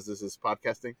this because this is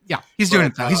podcasting. Yeah, he's doing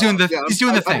it though. He's doing the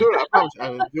thing.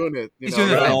 I'm doing it. He's doing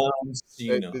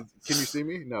the thing. Can you see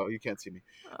me? No, you can't see me.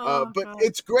 But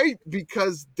it's great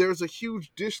because there's a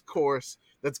huge discourse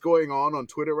that's going on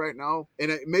Twitter right now, and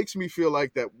it makes me feel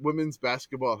like that women's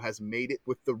basketball has made it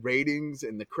with the ratings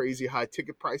and the crazy high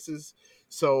ticket prices.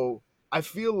 So I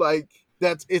feel like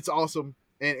it's awesome,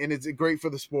 and it's great for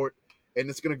the sport. And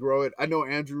it's going to grow it. I know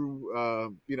Andrew,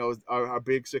 you know, our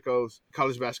big sickos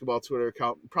college basketball Twitter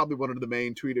account, probably one of the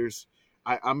main tweeters.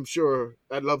 I'm sure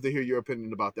I'd love to hear your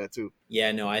opinion about that too.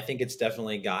 Yeah, no, I think it's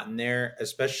definitely gotten there.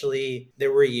 Especially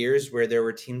there were years where there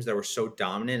were teams that were so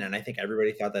dominant, and I think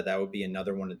everybody thought that would be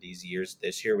another one of these years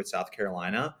this year with South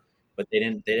Carolina, but they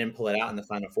didn't pull it out in the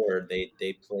Final Four.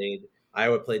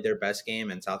 Iowa played their best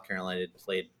game and South Carolina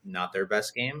played not their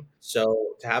best game.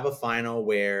 So to have a final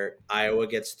where Iowa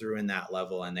gets through in that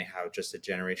level and they have just a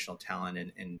generational talent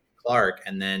in Clark,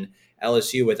 and then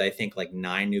LSU with, I think, like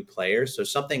 9 new players. So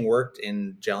something worked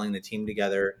in gelling the team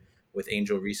together with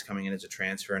Angel Reese coming in as a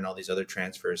transfer and all these other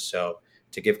transfers. So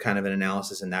to give kind of an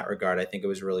analysis in that regard, I think it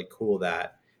was really cool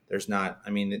that there's not, I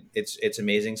mean, it's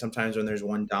amazing sometimes when there's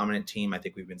one dominant team. I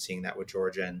think we've been seeing that with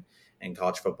Georgia and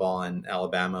college football and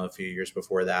Alabama a few years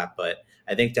before that. But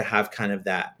I think to have kind of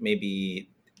that maybe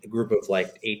a group of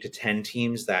like 8 to 10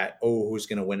 teams that, who's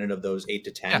going to win it of those 8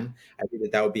 to 10? Yeah. I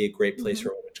think that would be a great place for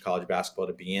women's college basketball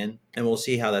to be in. And we'll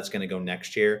see how that's going to go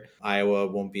next year. Iowa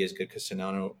won't be as good because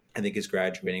Sonono, I think, is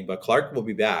graduating, but Clark will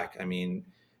be back. I mean,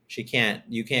 you can't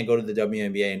go to the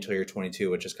WNBA until you're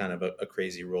 22, which is kind of a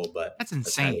crazy rule, but that's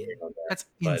insane. That's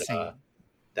insane.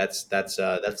 That's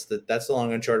the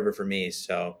long and short of it for me.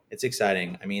 So it's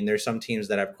exciting. I mean, there's some teams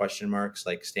that have question marks,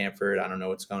 like Stanford. I don't know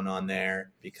what's going on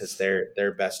there because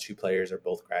their best 2 players are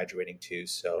both graduating too.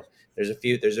 So there's a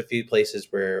few places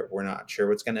where we're not sure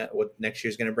what next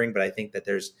year's gonna bring. But I think that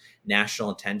there's national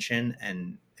attention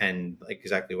and like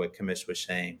exactly what Commish was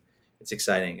saying. It's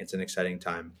exciting. It's an exciting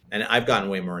time, and I've gotten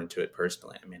way more into it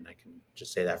personally. I mean, I can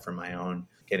just say that from my own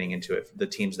getting into it. The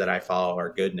teams that I follow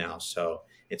are good now, so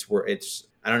it's.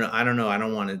 I don't know. I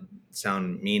don't want to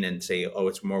sound mean and say,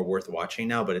 it's more worth watching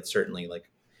now, but it's certainly like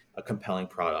a compelling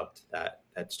product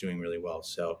that's doing really well.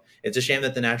 So it's a shame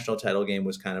that the national title game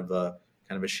was kind of a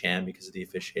sham because of the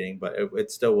officiating, but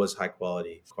it still was high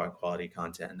quality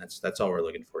content, and that's all we're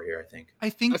looking for here. I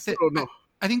think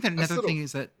that another thing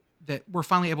is that we're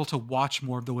finally able to watch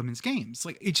more of the women's games.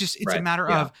 Like it's a matter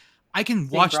of I can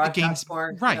watch the games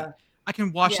more, right. Yeah. I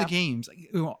can watch the games. You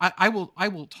know, I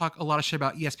will talk a lot of shit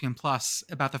about ESPN Plus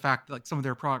about the fact that like some of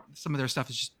their stuff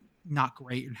is just not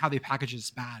great and how they package it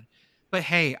is bad. But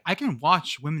hey, I can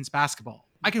watch women's basketball.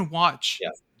 I can watch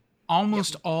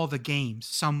almost all the games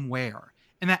somewhere,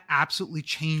 and that absolutely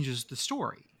changes the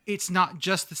story. It's not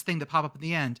just this thing that pop up at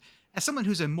the end. As someone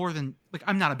who's I'm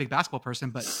not a big basketball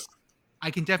person, but I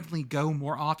can definitely go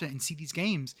more often and see these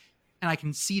games, and I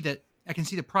can see the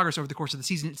progress over the course of the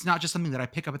season. It's not just something that I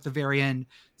pick up at the very end,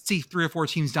 see 3 or 4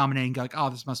 teams dominating, go like,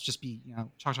 this must just be,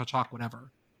 chalk,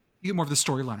 whatever. You get more of the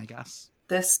storyline, I guess.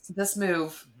 This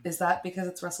move, is that because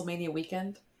it's WrestleMania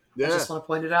weekend? Yeah. I just want to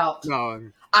point it out.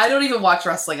 No, I don't even watch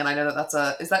wrestling, and I know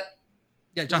is that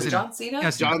John Cena? John Cena?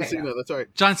 Yes, John Cena, that's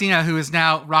right. John Cena, who is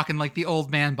now rocking like the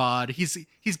old man bod. He's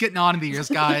getting on in the years,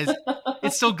 guys.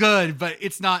 It's still good, but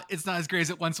it's not as great as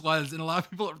it once was. And a lot of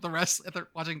people after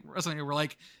watching wrestling were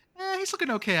like, he's looking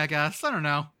okay, I guess. I don't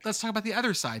know. Let's talk about the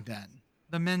other side then,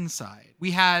 the men's side.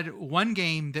 We had one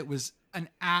game that was an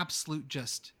absolute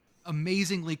just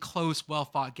amazingly close,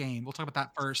 well-fought game. We'll talk about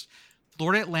that first.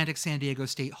 Florida Atlantic, San Diego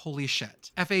State. Holy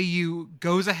shit. FAU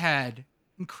goes ahead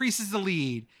increases the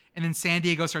lead, and then San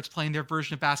Diego starts playing their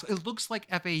version of basketball. It looks like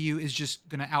FAU is just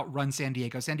going to outrun San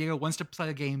Diego. San Diego wants to play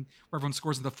a game where everyone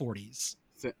scores in the 40s.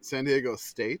 San Diego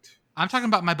State? I'm talking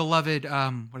about my beloved, what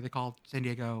are they called? San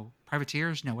Diego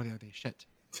Privateers? No, what are they? Shit.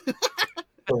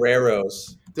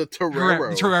 Toreros. The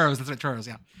Toreros. Toreros, that's right, Toreros,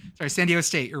 yeah. Sorry, San Diego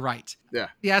State, you're right. Yeah.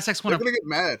 The Aztecs They're want going to get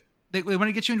mad. They want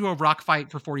to get you into a rock fight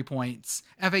for 40 points.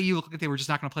 FAU looked like they were just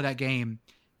not going to play that game.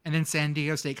 And then San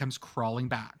Diego State comes crawling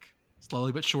back,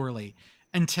 slowly but surely,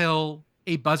 until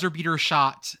a buzzer beater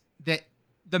shot that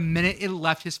the minute it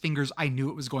left his fingers, I knew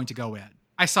it was going to go in.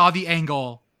 I saw the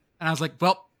angle, and I was like,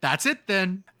 well, that's it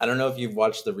then. I don't know if you've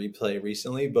watched the replay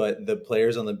recently, but the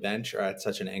players on the bench are at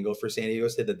such an angle for San Diego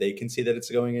State that they can see that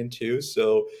it's going in too.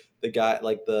 So the guy,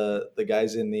 like the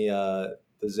guys in the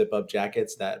zip up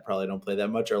jackets that probably don't play that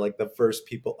much are like the first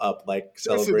people up, like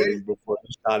celebrating before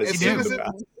the shot is in the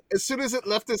basket. As soon as it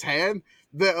left his hand,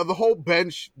 the whole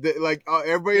bench,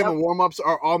 everybody in the warm-ups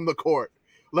are on the court.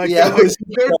 Like,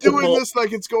 they're doing this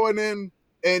like it's going in,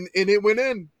 and it went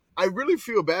in. I really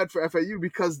feel bad for FAU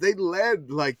because they led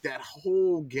like that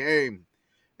whole game.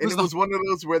 And it was one of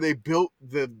those where they built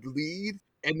the lead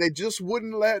and they just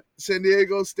wouldn't let San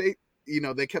Diego State,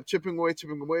 they kept chipping away.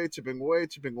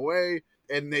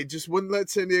 And they just wouldn't let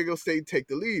San Diego State take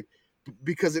the lead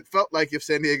because it felt like if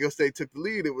San Diego State took the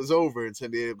lead, it was over and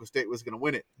San Diego State was going to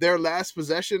win it. Their last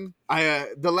possession,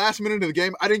 the last minute of the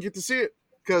game, I didn't get to see it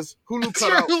because Hulu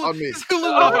cut out on me.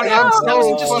 That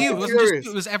wasn't just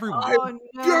you. It was everyone. I'm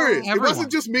furious. It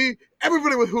wasn't just me.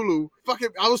 Everybody with Hulu. Fuck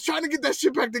it. I was trying to get that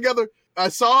shit back together. I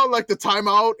saw like the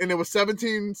timeout and there was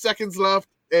 17 seconds left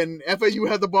and FAU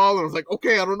had the ball and I was like,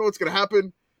 okay, I don't know what's going to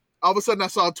happen. All of a sudden I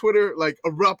saw Twitter like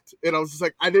erupt and I was just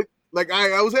like, I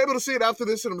was able to see it after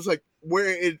this and I was like,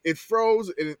 where it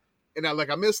froze and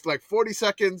I missed like 40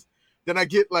 seconds. Then I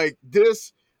get like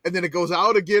this and then it goes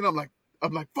out again. I'm like,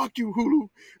 fuck you, Hulu.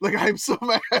 Like, I'm so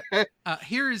mad.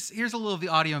 Here's a little of the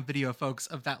audio and video, folks,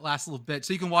 of that last little bit.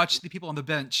 So you can watch the people on the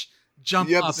bench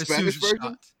jump up as soon as it's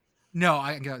shot. No,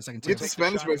 I can get a second. Get the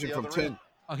Spanish version from 10.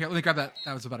 Okay, let me grab that.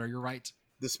 That was better. You're right.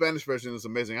 The Spanish version is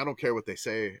amazing. I don't care what they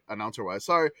say announcer-wise.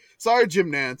 Sorry, Jim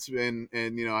Nance, and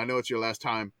I know it's your last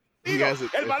time. He has it.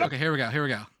 Okay, here we go.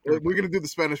 We're going to do the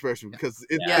Spanish version because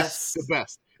it's the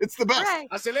best. It's the best.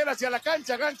 Acelera hacia la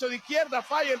cancha, gancho de izquierda,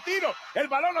 falla el tiro. El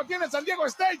balón lo tiene San Diego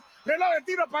State. Reloj de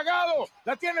tiro apagado.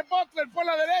 La tiene Butler por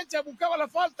la derecha. Buscaba la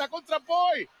falta contra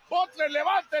Boy. Butler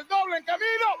levanta el doble en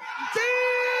camino. ¡Sí!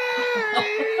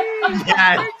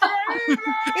 Yes.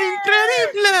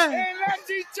 ¡Increíble! ¡En la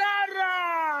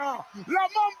chicharra!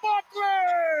 Lamont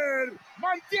Butler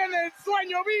mantiene el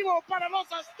sueño vivo para los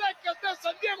Aztecas de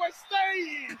San Diego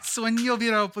State. Sueño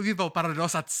vivo para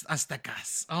los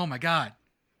Aztecas. Oh my God.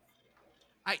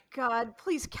 God,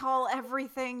 please call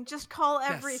everything. Just call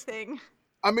everything.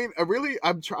 I mean,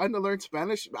 I'm trying to learn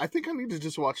Spanish. I think I need to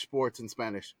just watch sports in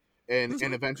Spanish and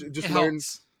eventually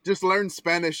just learn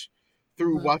Spanish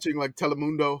through watching like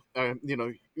Telemundo,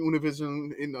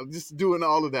 Univision, just doing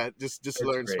all of that. Just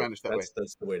learn great. Spanish that way.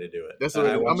 That's the way to do it. That's the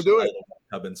way I'm gonna do it.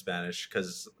 Hub in Spanish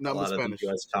because a lot of the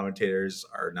U.S. commentators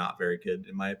are not very good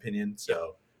in my opinion.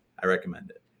 So I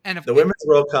recommend it. And the Women's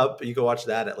World Cup, you can watch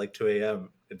that at like 2 a.m.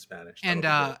 in Spanish. And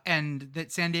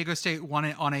that San Diego State won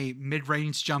it on a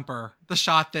mid-range jumper. The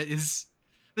shot that is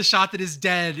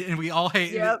dead, and we all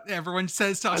hate it. Everyone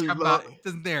talks about it.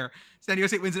 Isn't there? San Diego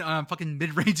State wins it on a fucking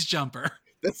mid-range jumper.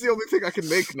 That's the only thing I can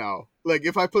make now. Like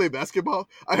if I play basketball,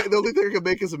 the only thing I can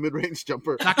make is a mid-range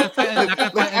jumper. Not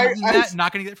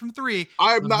gonna get it from three.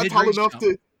 I am not tall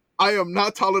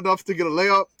enough to get a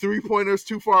layup. 3-pointers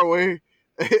too far away.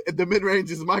 The mid-range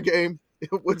is my game,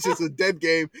 which is a dead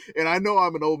game, and I know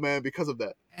I'm an old man because of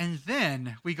that. And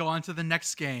then we go on to the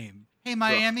next game. Hey,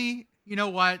 Miami, you know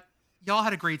what? Y'all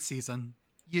had a great season.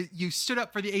 You stood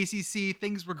up for the ACC.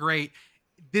 Things were great.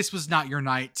 This was not your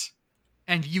night.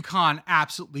 And UConn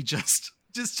absolutely just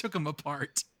took them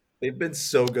apart. They've been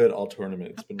so good all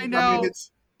tournament. It's been I know.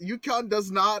 UConn does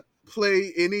not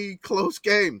play any close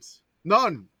games.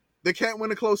 None. They can't win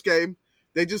a close game.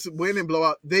 They just win and blow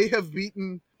out. They have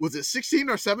beaten, was it 16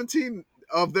 or 17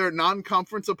 of their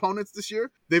non-conference opponents this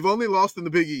year? They've only lost in the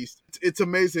Big East. It's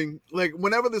amazing. Like,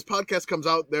 whenever this podcast comes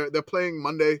out, they're playing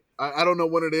Monday. I don't know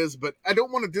when it is, but I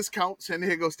don't want to discount San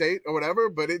Diego State or whatever,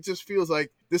 but it just feels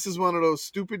like this is one of those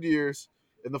stupid years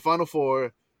in the Final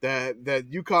Four that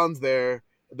UConn's there.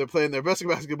 They're playing their best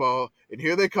basketball, and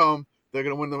here they come. They're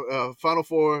going to win the Final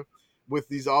Four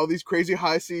with all these crazy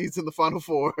high seeds in the Final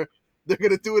Four. They're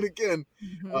going to do it again.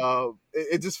 Mm-hmm.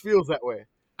 It just feels that way.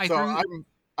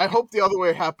 I I hope the other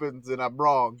way happens and I'm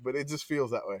wrong, but it just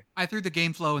feels that way. I threw the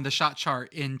game flow and the shot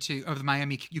chart of the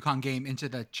Miami UConn game into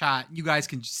the chat. You guys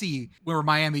can see where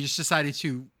Miami just decided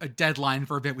to a deadline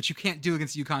for a bit, which you can't do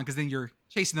against UConn because then you're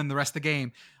chasing them the rest of the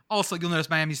game. Also, you'll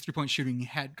notice Miami's 3-point shooting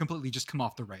had completely just come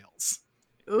off the rails.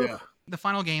 Oof. Yeah. The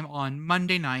final game on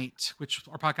Monday night, which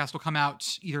our podcast will come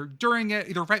out either during it,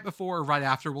 either right before or right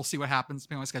after. We'll see what happens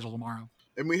depending on my schedule tomorrow.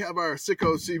 And we have our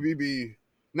Sicko CBB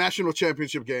National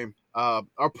Championship game.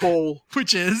 Our poll,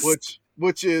 which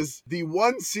is the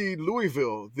 1 seed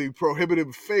Louisville, the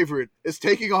prohibitive favorite, is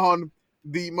taking on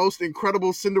the most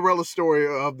incredible Cinderella story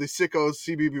of the Sicko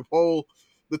CBB poll,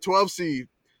 the 12 seed,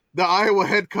 the Iowa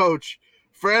head coach,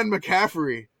 Fran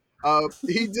McCaffrey.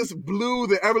 He just blew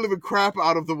the ever-living crap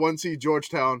out of the 1 seed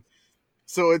Georgetown.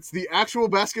 So it's the actual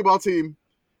basketball team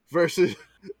versus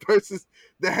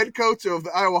the head coach of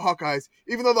the Iowa Hawkeyes.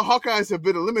 Even though the Hawkeyes have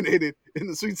been eliminated in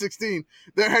the Sweet 16,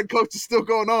 their head coach is still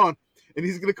going on, and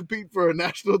he's going to compete for a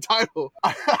national title.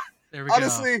 There we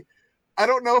Honestly, go. I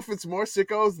don't know if it's more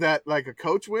sickos that like a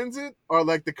coach wins it or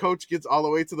like the coach gets all the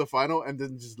way to the final and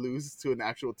then just loses to an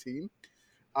actual team.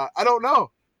 I don't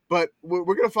know, but we're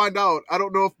going to find out. I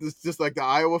don't know if it's just like the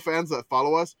Iowa fans that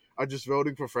follow us are just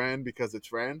voting for Fran because it's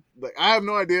Fran. Like, I have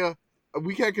no idea.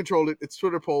 We can't control it. It's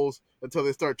Twitter polls until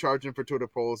they start charging for Twitter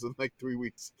polls in like 3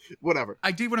 weeks. Whatever.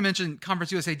 I do want to mention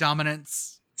Conference USA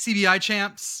dominance. CBI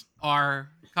champs are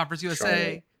Conference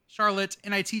USA, Charlotte.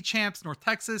 NIT champs, North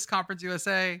Texas, Conference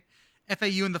USA.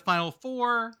 FAU in the Final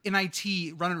Four.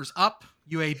 NIT runners up,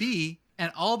 UAB.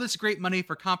 And all this great money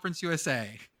for Conference USA.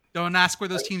 Don't ask where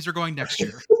those teams are going next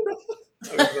year.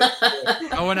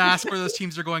 Don't ask where those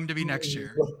teams are going to be next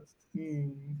year.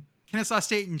 Kennesaw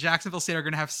State and Jacksonville State are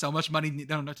going to have so much money they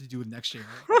don't know what to do with next year.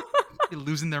 They're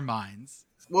losing their minds.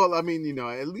 Well, I mean,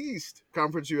 at least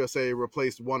Conference USA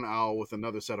replaced one owl with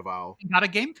another set of owl. They got a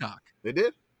Gamecock. They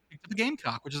did? The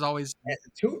Gamecock, which is always...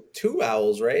 Two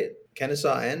owls, right?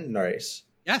 Kennesaw and Rice.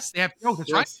 Yes, they have... Oh,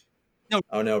 that's right. No.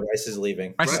 Oh, no, Rice is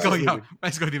leaving. Rice is going out.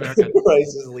 Rice is going to the American.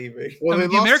 Rice is leaving. Well,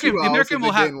 the American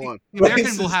will have one. The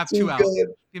American will have two good. owls.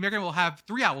 The American will have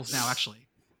 3 owls now, actually.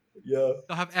 Yeah.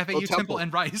 They'll have FAU, Temple,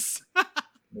 and Rice.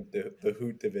 The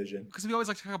Hoot division. Because we always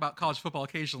like to talk about college football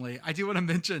occasionally, I do want to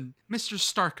mention Mr.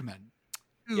 Starkman.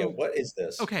 Who, Yeah, what is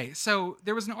this? Okay, so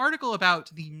there was an article about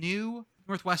the new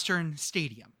Northwestern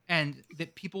Stadium and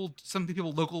that some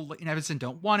people local in Evanston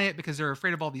don't want it because they're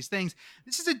afraid of all these things.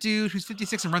 This is a dude who's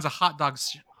 56 and runs a hot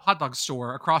dog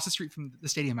store across the street from the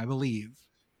stadium, I believe.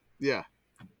 Yeah.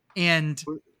 And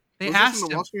they was asked this in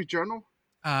the him, Wall Street Journal?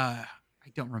 I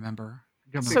don't remember.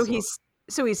 So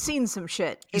he's seen some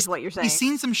shit, is what you're saying. He's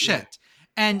seen some shit.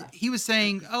 And he was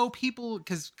saying, people,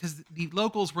 because the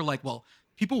locals were like, well,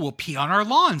 people will pee on our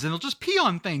lawns and they'll just pee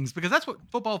on things because that's what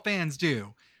football fans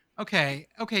do. Okay,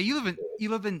 you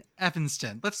live in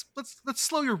Evanston. Let's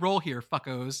slow your roll here,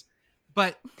 fuckos.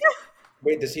 But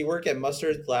wait, does he work at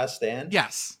Mustard's Last Stand?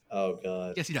 Yes. Oh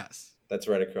god. Yes, he does. That's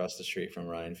right across the street from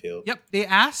Ryan Field. Yep. They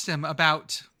asked him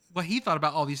about what he thought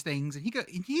about all these things, and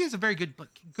he has a very good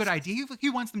idea. He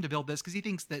wants them to build this because he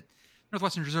thinks that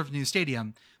Northwestern deserves a new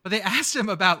stadium. But they asked him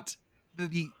about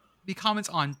the comments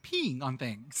on peeing on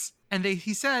things, and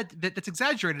he said that that's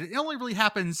exaggerated. It only really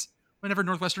happens whenever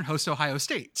Northwestern hosts Ohio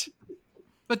State.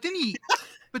 But then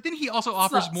he also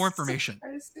offers more information.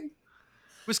 Surprising.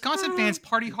 Wisconsin fans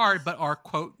party hard but are,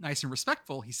 quote, nice and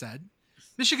respectful, he said.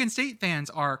 Michigan State fans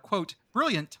are, quote,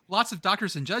 brilliant, lots of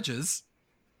doctors and judges.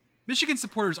 Michigan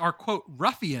supporters are, quote,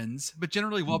 ruffians, but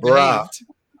generally well-behaved.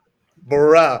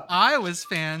 Bruh. Iowa's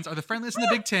fans are the friendliest in the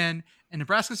Big Ten, and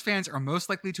Nebraska's fans are most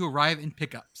likely to arrive in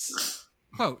pickups.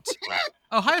 Quote,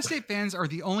 Ohio State fans are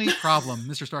the only problem,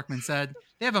 Mr. Starkman said.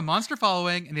 They have a monster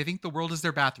following, and they think the world is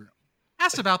their bathroom.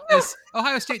 Asked about this,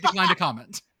 Ohio State declined to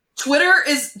comment. Twitter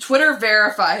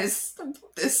verifies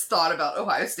this thought about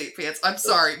Ohio State fans. I'm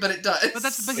sorry, but it does.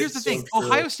 But here's the thing. So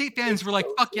Ohio State fans were like,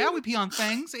 fuck yeah, we pee on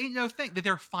things. Ain't no thing. That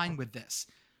they're fine with this.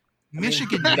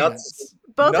 Michigan fans.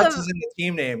 Nuts is in the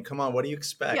team name. Come on, what do you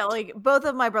expect? Yeah, like both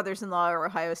of my brothers-in-law are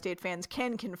Ohio State fans.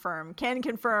 Can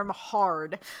confirm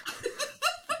hard.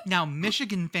 Now,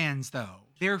 Michigan fans, though,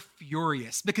 they're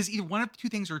furious because either one of two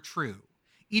things are true.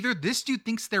 Either this dude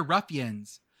thinks they're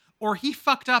ruffians, or he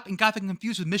fucked up and got them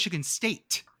confused with Michigan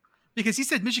State. Because he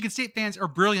said Michigan State fans are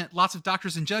brilliant, lots of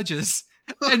doctors and judges.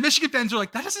 And Michigan fans are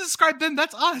like, that doesn't describe them,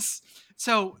 that's us.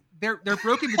 So they're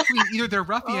broken between either they're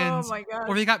ruffians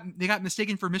or they got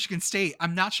mistaken for Michigan State.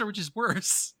 I'm not sure which is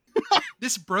worse.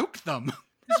 This broke them.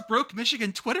 This broke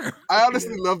Michigan Twitter. I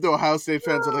honestly love the Ohio State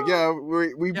fans. Are like, yeah,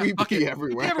 we pee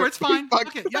everywhere. Everywhere, it's fine.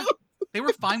 Okay, yeah. They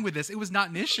were fine with this. It was not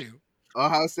an issue.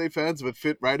 Ohio State fans would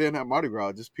fit right in at Mardi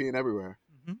Gras, just peeing everywhere.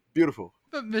 Mm-hmm. Beautiful.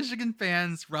 But Michigan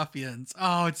fans, ruffians.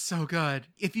 Oh, it's so good.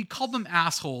 If you called them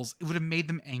assholes, it would have made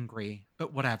them angry,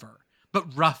 but whatever.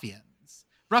 But ruffians.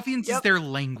 Ruffians is Yep. their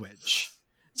language.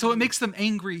 So it makes them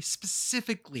angry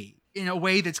specifically in a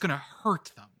way that's going to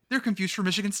hurt them. They're confused for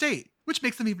Michigan State, which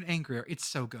makes them even angrier. It's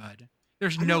so good.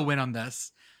 There's no win on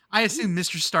this. I assume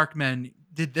Mr. Starkman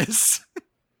did this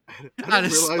out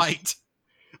of spite.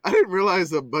 I didn't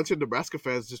realize a bunch of Nebraska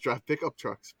fans just drive pickup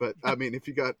trucks. But, I mean, if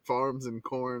you got farms and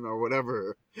corn or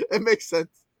whatever, it makes sense.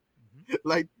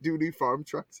 Light duty farm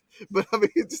trucks. But, I mean,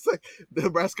 it's just like the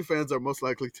Nebraska fans are most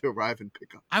likely to arrive in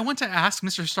pickup. I want to ask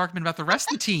Mr. Starkman about the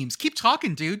rest of the teams. Keep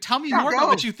talking, dude. Tell me Yeah, more go. about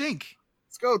what you think.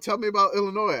 Let's go. Tell me about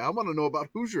Illinois. I want to know about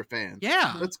Hoosier fans.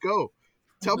 Yeah. Let's go.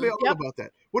 Tell me all Yep. about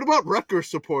that. What about Rutgers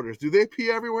supporters? Do they pee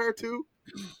everywhere, too?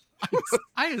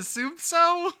 I assume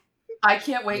so. I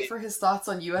can't wait for his thoughts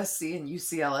on USC and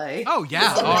UCLA. Oh,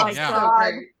 yeah. It's Oh, gonna be yeah. so God.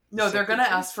 great. No, they're gonna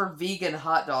ask for vegan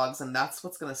hot dogs, and that's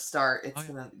what's gonna start. It's Oh, yeah.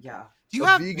 gonna, yeah. Do you A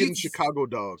have vegan do Chicago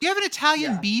dog. you have an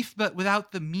Italian Yeah. beef but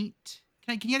without the meat?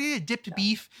 Can you get a dipped Yeah.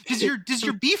 beef? Does your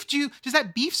beef does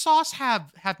that beef sauce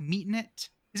have meat in it?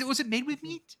 Was it made with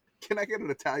meat? Can I get an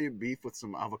Italian beef with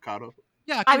some avocado?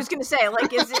 Yeah. I was gonna say,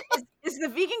 like, is the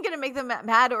vegan gonna make them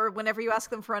mad, or whenever you ask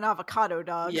them for an avocado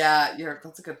dog? Yeah,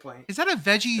 that's a good point. Is that a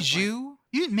veggie Good jus? You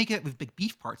didn't make it with big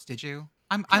beef parts, did you?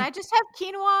 Can I just have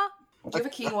quinoa? Do you have a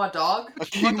quinoa dog? A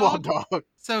quinoa dog.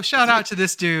 So shout out to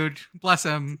this dude. Bless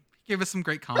him. He gave us some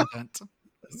great content.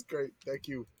 That's great. Thank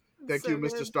you. It's Thank so you,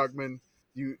 Mr. good. Starkman.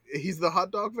 He's the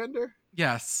hot dog vendor?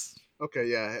 Yes. Okay,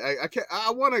 yeah. I can't.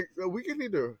 I want to. We can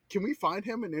either. Can we find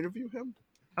him and interview him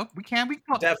Oh, we can. We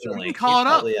can Definitely. We can call He's it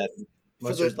up. probably at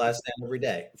Mustard's last stand every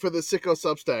day. for the Sicko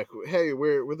Substack? Hey,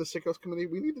 we're the Sickos committee.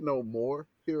 We need to know more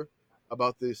here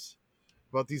about these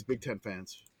Big Ten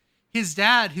fans. His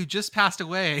dad, who just passed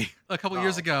away a couple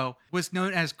years Oh. ago, was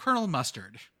known as Colonel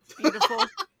Mustard. Beautiful,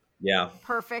 Yeah.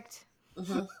 perfect.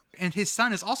 Mhm. And his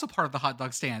son is also part of the hot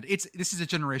dog stand. This is a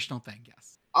generational thing,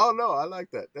 yes. Oh no, I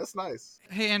like that. That's nice.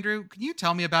 Hey Andrew, can you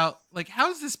tell me about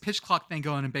how's this pitch clock thing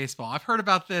going in baseball? I've heard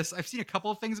about this. I've seen a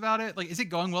couple of things about it. Is it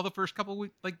going well the first couple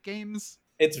games?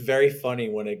 It's very funny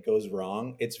when it goes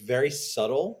wrong. It's very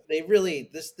subtle. They really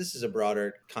this is a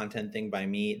broader content thing by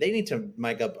me. They need to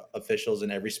mic up officials in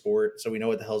every sport so we know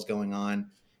what the hell's going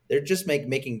on. They're just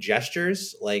making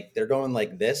gestures, like they're going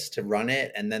like this to run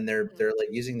it, and then they're like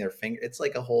using their finger. It's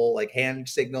like a whole hand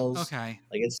signals. Okay.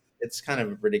 Like it's kind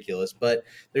of ridiculous, but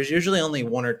there's usually only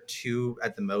one or two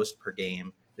at the most per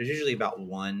game. There's usually about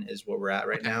one is what we're at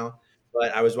right now.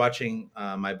 But I was watching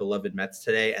my beloved Mets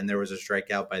today, and there was a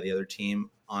strikeout by the other team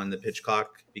on the pitch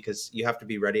clock because you have to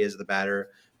be ready as the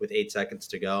batter with 8 seconds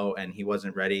to go, and he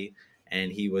wasn't ready,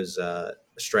 and he was a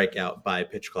strikeout by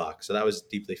pitch clock. So that was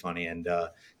deeply funny, and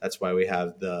that's why we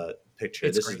have the picture.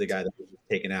 It's This great. is the guy that was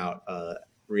taken out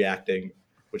reacting,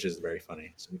 which is very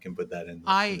funny. So we can put that in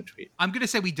the tweet. I'm gonna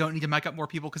say we don't need to mic up more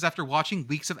people because after watching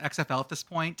weeks of XFL at this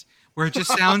point, where it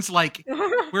just sounds like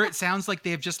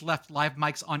they have just left live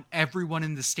mics on everyone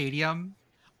in the stadium,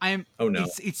 Oh no.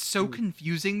 it's so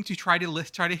confusing to try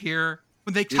to hear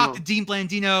when they talk to Dean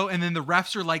Blandino and then the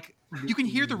refs are like, you can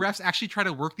hear the refs actually try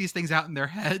to work these things out in their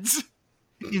heads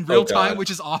in real time,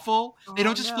 which is awful. They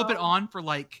don't just flip it on for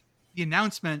the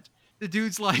announcement. The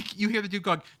dude's you hear the dude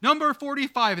going, number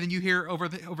 45, and then you hear over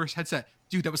his headset,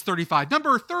 dude, that was 35.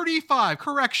 Number 35,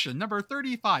 correction, number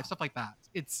 35, stuff like that.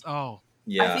 It's,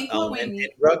 Yeah. I think In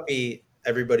rugby,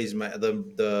 everybody's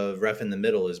the ref in the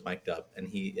middle is mic'd up, and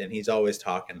he's always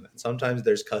talking. Sometimes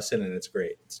there's cussing, and it's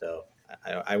great. So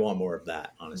I want more of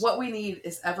that, honestly. What we need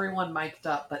is everyone mic'd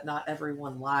up, but not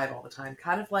everyone live all the time.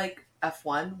 Kind of like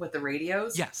F1 with the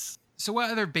radios. yes. So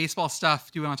what other baseball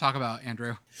stuff do you want to talk about,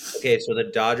 Andrew? Okay, so the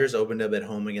Dodgers opened up at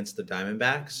home against the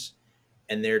Diamondbacks,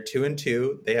 and they're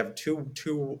 2-2. They have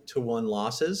 2-1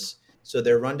 losses, so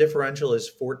their run differential is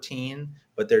 14,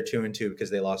 but they're 2-2 because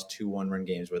they lost 2 one-run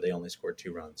games where they only scored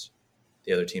 2 runs.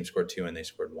 The other team scored 2 and they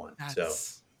scored 1. So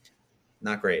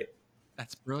not great.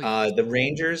 That's brilliant. The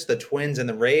Rangers, the Twins, and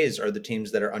the Rays are the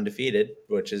teams that are undefeated,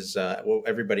 which is what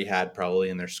everybody had probably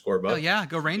in their scorebook. Oh yeah,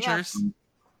 go Rangers.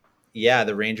 Yeah,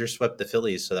 the Rangers swept the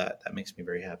Phillies, so that makes me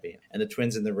very happy. And the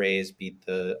Twins and the Rays beat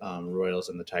the Royals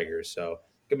and the Tigers. So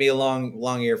it's gonna be a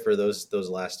long year for those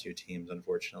last 2 teams,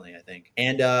 unfortunately, I think.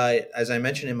 And as I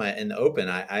mentioned in the open,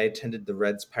 I attended the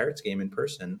Reds Pirates game in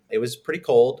person. It was pretty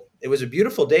cold. It was a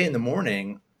beautiful day in the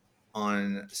morning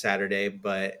on Saturday,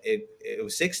 but it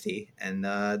was 60, and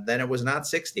then it was not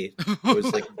 60. It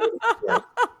was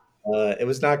it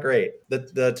was not great.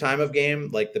 The time of game,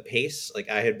 the pace,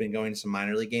 I had been going to some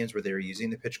minor league games where they were using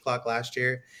the pitch clock last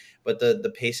year, but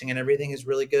the pacing and everything is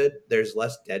really good. There's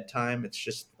less dead time. It's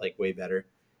just way better.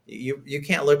 You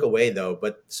can't look away though,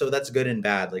 but so that's good and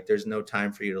bad. Like there's no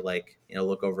time for you to like,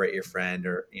 look over at your friend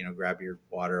or, grab your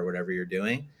water or whatever you're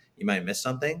doing. You might miss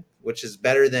something, which is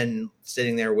better than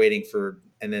sitting there waiting for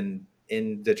an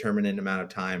indeterminate amount of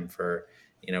time for,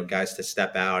 guys to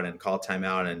step out and call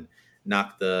timeout and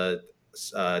knock the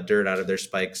dirt out of their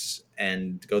spikes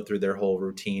and go through their whole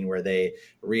routine where they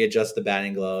readjust the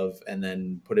batting glove and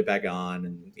then put it back on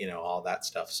and, all that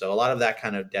stuff. So a lot of that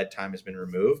kind of dead time has been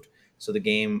removed. So the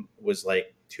game was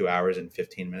like 2 hours and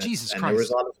 15 minutes. Jesus and Christ. There was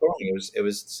a lot of scoring. It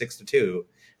was 6-2.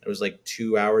 It was like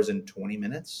 2 hours and 20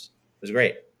 minutes. It was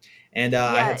great. And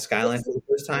I had Skyline for the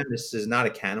first time. This is not a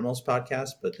Canimals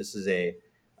podcast, but this is a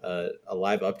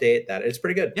live update that it's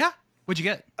pretty good. Yeah. What'd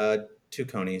you get? 2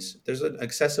 conies. There's an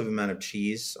excessive amount of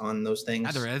cheese on those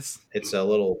things. Yeah, there is. It's a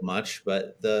little much,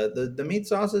 but the meat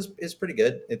sauce is pretty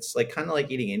good. It's like kind of like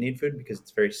eating Indian food because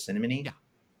it's very cinnamony. Yeah.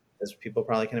 As people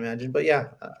probably can imagine. But yeah,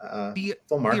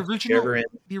 full mark. The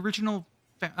original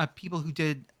people who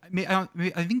did, I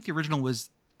think the original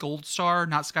was Gold Star,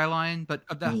 not Skyline, but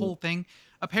of that whole thing,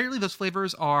 apparently those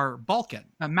flavors are Balkan,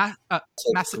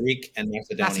 Greek and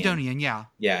Macedonian, yeah.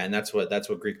 Yeah, and that's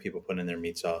what Greek people put in their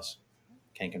meat sauce.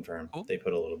 Can confirm. Cool. They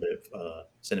put a little bit of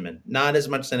cinnamon. Not as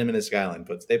much cinnamon as Skyline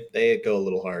puts. They go a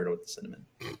little hard with the cinnamon.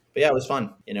 But yeah, it was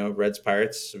fun. Reds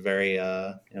Pirates, very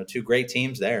 2 great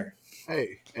teams there.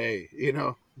 Hey,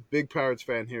 big Pirates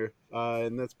fan here.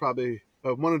 And that's probably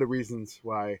one of the reasons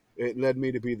why it led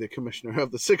me to be the commissioner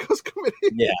of the Sickos Committee.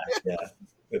 Yeah,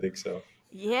 I think so.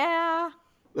 Yeah.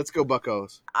 Let's go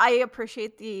Buccos. I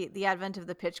appreciate the advent of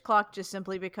the pitch clock just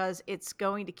simply because it's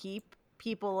going to keep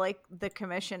people like the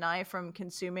Commish and I from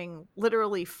consuming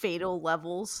literally fatal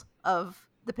levels of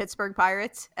the Pittsburgh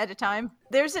Pirates at a time.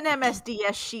 There's an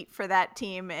MSDS sheet for that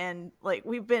team, and like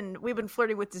we've been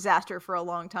flirting with disaster for a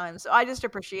long time. So I just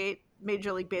appreciate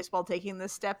Major League Baseball taking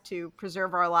this step to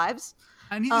preserve our lives.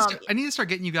 I need to start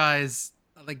getting you guys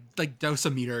like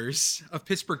dosimeters of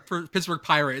Pittsburgh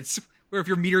Pirates, where if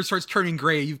your meter starts turning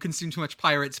gray, you've consumed too much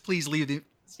Pirates. Please leave the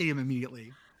stadium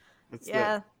immediately.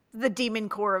 The demon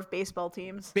core of baseball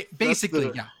teams. Basically,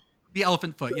 yeah. The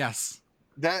elephant foot, yes.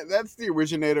 That's the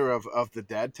originator of the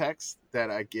dad text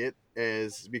that I get,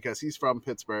 is because he's from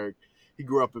Pittsburgh. He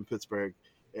grew up in Pittsburgh.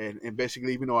 And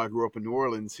basically, even though I grew up in New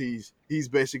Orleans, he's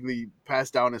basically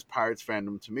passed down his Pirates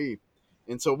fandom to me.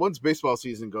 And so once baseball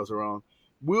season goes around,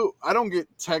 I don't get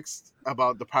texts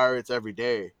about the Pirates every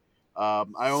day.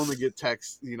 I only get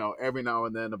texts, every now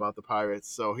and then about the Pirates.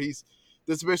 So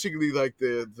that's basically like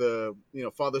the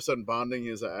father-son bonding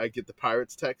is I get the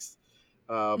Pirates text.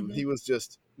 He was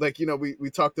just like, we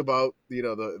talked about,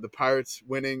 the Pirates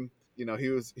winning, he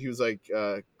was like,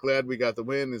 glad we got the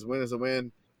win. His win is a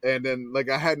win. And then like,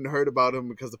 I hadn't heard about him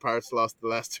because the Pirates lost the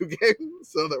last 2 games.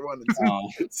 So they're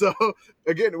 1-2. So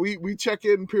again, we check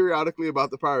in periodically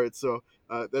about the Pirates. So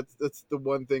that's the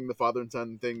one thing, the father and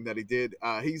son thing that he did.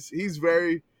 He's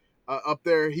very up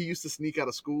there. He used to sneak out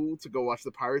of school to go watch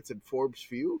the Pirates at Forbes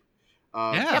Field.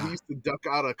 He used to duck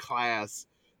out of class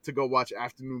to go watch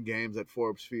afternoon games at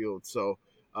Forbes Field. So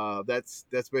that's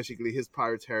basically his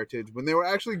Pirates heritage when they were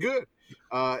actually good.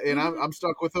 And I'm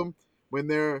stuck with them when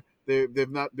they've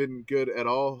not been good at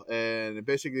all. And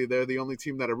basically they're the only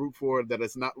team that I root for that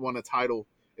has not won a title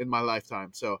in my lifetime.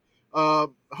 So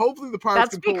hopefully the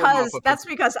Pirates that's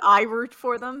because I root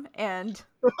for them, and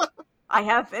I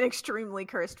have an extremely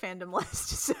cursed fandom list.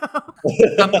 So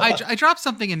I dropped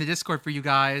something in the Discord for you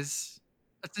guys.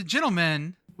 It's a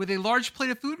gentleman with a large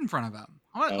plate of food in front of him.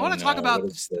 I want to talk about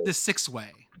the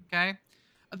 6-way. Okay,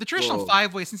 the traditional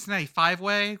 5-way Cincinnati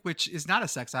 5-way, which is not a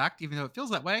sex act, even though it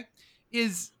feels that way,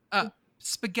 is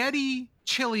spaghetti,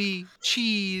 chili,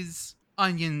 cheese,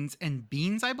 onions, and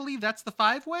beans. I believe that's the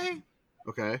 5-way.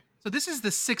 Okay. So this is the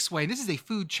 6-way. This is a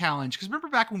food challenge. Because remember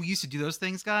back when we used to do those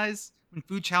things, guys? When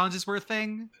food challenges were a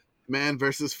thing? Man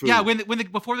versus food. Yeah,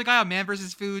 before the guy on Man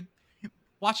versus Food,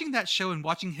 watching that show and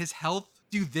watching his health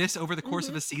do this over the course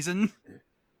of a season.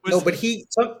 But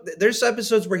there's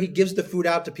episodes where he gives the food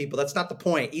out to people. That's not the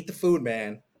point. Eat the food,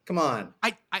 man. Come on.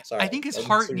 I think his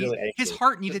heart needed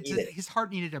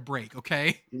a break.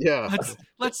 Okay. Yeah.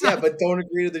 Let's yeah, but don't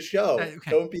agree to the show.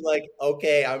 Okay. Don't be like,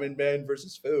 okay, I'm in Man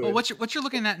versus Food. Well, what you're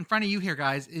looking at in front of you here,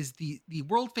 guys, is the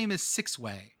world famous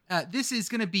 6-way. This is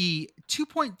going to be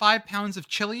 2.5 pounds of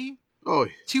chili,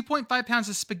 2.5 pounds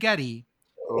of spaghetti,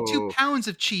 2 pounds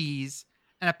of cheese,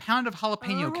 and a pound of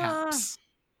jalapeno caps.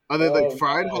 Are they like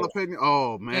fried jalapeno?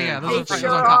 Oh man. Yeah, those are fried sure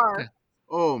on top. are. Okay.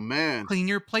 Oh man. Clean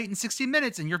your plate in 60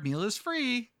 minutes and your meal is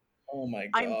free. Oh my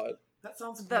god. That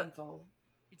sounds painful.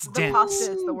 It's the dense.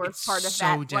 pasta is the worst part of so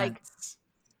that. Dense.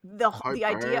 Like the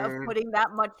idea of putting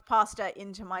that much pasta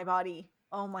into my body.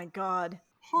 Oh my god.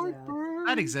 Heartburn.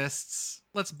 That exists.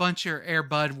 Let's bunch your Air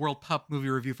Bud World Pup movie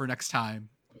review for next time.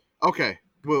 Okay,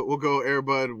 we'll go Air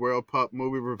Bud World Pup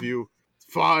movie review.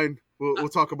 Fine, we'll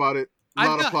talk about it. A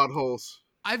lot of plot holes.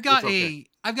 I've got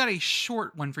a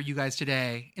short one for you guys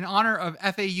today in honor of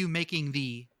FAU making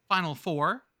the Final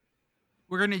Four.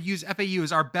 We're going to use FAU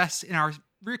as our best in our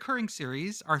recurring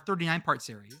series, our 39-part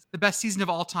series, the best season of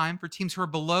all time for teams who are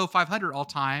below 500 all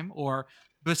time, or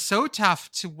Besotaf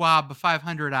to Wab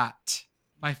 500 at.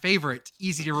 My favorite,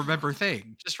 easy to remember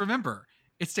thing. Just remember,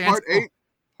 it stands Part 8.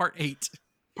 Part 8.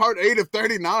 Part 8 of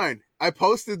 39. I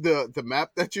posted the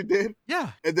map that you did.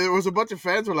 Yeah. And there was a bunch of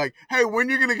fans who were like, hey, when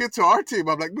are you going to get to our team?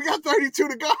 I'm like, we got 32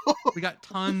 to go. We got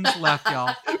tons left,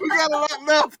 y'all. We got a lot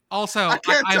left. Also, I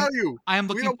can't tell you. I am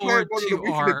looking forward to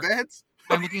our advance.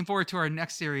 I'm looking forward to our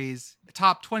next series, the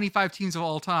top 25 teams of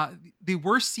all time, the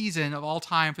worst season of all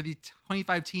time for the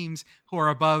 25 teams who are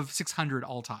above 600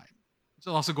 all time. It's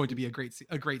also going to be a great series.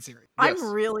 Yes.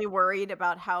 I'm really worried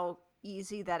about how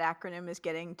easy that acronym is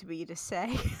getting to be to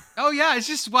say. Oh yeah,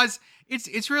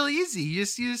 it's really easy. You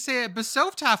just say it.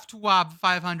 Besoftaft Wab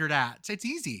 500 at. It's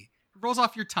easy. It rolls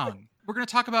off your tongue. We're going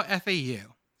to talk about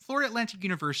FAU. Florida Atlantic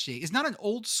University is not an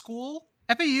old school.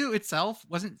 FAU itself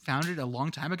wasn't founded a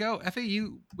long time ago.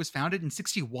 FAU was founded in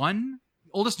 61.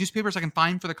 The oldest newspapers I can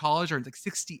find for the college are like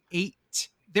 68.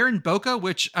 They're in Boca,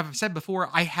 which I've said before,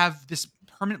 I have this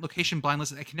permanent location blind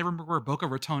list. I can never remember where Boca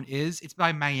Raton is. It's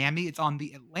by Miami. It's on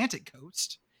the Atlantic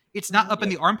coast. It's not up in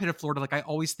the armpit of Florida like I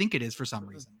always think it is for some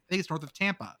reason. I think it's north of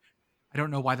Tampa. I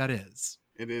don't know why that is.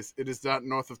 It is not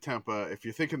north of Tampa. If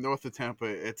you're thinking north of Tampa,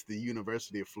 it's the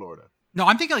University of Florida. No,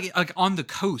 I'm thinking like on the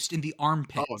coast in the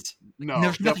armpit. Oh, no,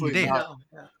 there's nothing there. Not.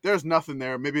 No. There's nothing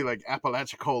there. Maybe like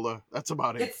Apalachicola. That's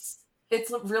about it.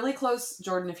 It's really close,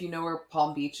 Jordan, if you know where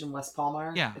Palm Beach and West Palm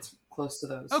are. Yeah. It's close to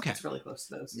those. Okay. It's really close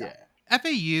to those. Yeah.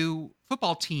 FAU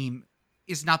football team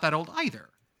is not that old either.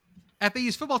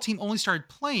 FAU's football team only started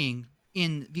playing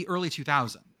in the early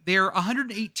 2000s. They're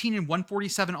 118 and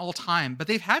 147 all time, but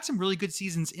they've had some really good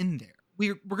seasons in there.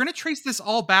 We're going to trace this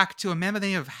all back to a man by the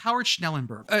name of Howard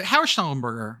Schnellenberger. Howard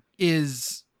Schnellenberger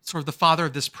is sort of the father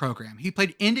of this program. He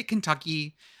played at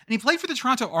Kentucky, and he played for the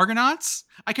Toronto Argonauts.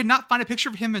 I could not find a picture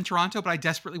of him in Toronto, but I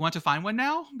desperately want to find one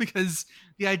now because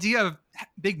the idea of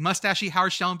big mustachy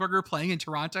Howard Schnellenberger playing in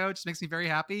Toronto just makes me very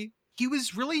happy. He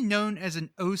was really known as an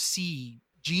OC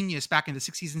genius back in the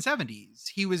 60s and 70s.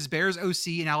 He was Bears OC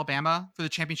in Alabama for the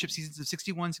championship seasons of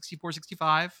 61, 64,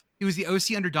 65. He was the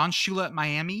OC under Don Shula at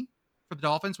Miami for the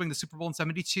Dolphins, winning the Super Bowl in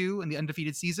 72 and the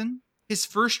undefeated season. His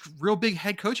first real big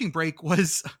head coaching break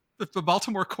was the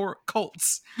Baltimore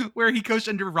Colts, where he coached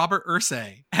under Robert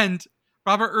Irsay. And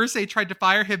Robert Irsay tried to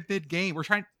fire him mid-game, or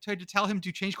tried to tell him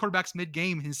to change quarterbacks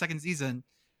mid-game in his second season.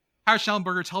 Howard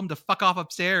Schnellenberger told him to fuck off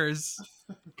upstairs.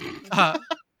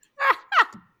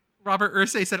 Robert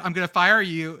Irsay said, I'm going to fire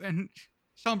you. And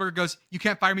Schnellenberger goes, you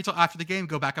can't fire me till after the game.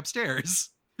 Go back upstairs.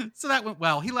 So that went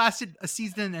well. He lasted a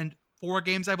season and 4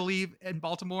 games, I believe, in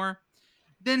Baltimore.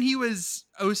 Then he was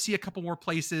OC a couple more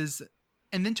places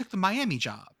and then took the Miami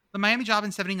job. The Miami job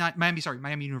in 79,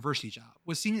 Miami University job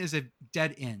was seen as a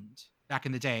dead end back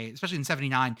in the day, especially in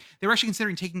 79. They were actually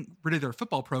considering taking rid of their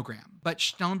football program. But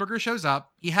Schnellenberger shows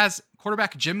up. He has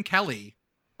quarterback Jim Kelly,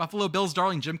 Buffalo Bills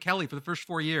darling Jim Kelly for the first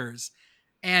 4 years.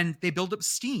 And they build up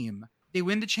steam. They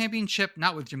win the championship,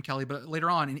 not with Jim Kelly, but later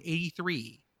on in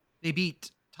 83. They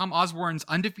beat Tom Osborne's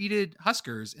undefeated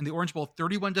Huskers in the Orange Bowl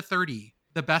 31-30.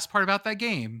 The best part about that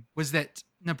game was that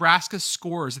Nebraska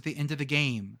scores at the end of the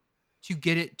game to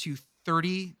get it to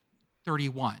 30-31.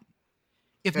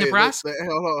 If Nebraska...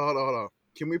 Hold on.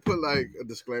 Can we put like a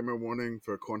disclaimer warning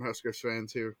for Cornhuskers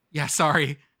fans here? Yeah,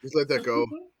 sorry. Just let that go.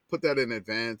 Put that in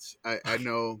advance. I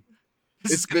know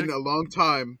it's been a long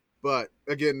time, but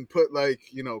again, put like,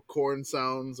 corn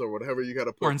sounds or whatever you got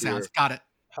to put. Corn sounds. Got it.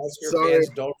 Husker fans,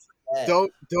 don't forget.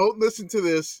 Don't listen to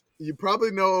this. You probably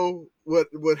know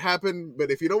what happened, but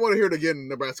if you don't want to hear it again,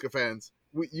 Nebraska fans,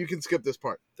 you can skip this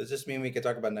part. Does this mean we could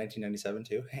talk about 1997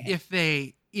 too?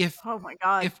 Oh my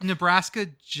God. If Nebraska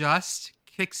just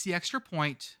kicks the extra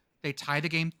point, they tie the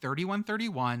game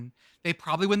 31-31. They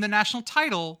probably win the national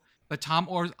title, but Tom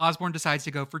Osborne decides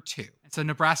to go for 2. And so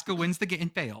Nebraska wins the game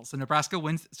and fails. So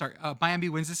Miami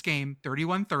wins this game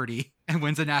 31-30 and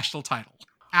wins a national title.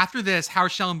 After this,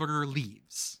 Howard Schnellenberger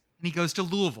leaves and he goes to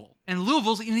Louisville. And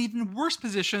Louisville's in an even worse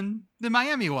position than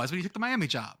Miami was when he took the Miami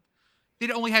job.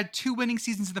 They'd only had 2 winning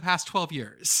seasons in the past 12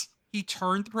 years. He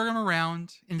turned the program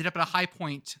around, ended up at a high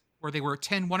point where they were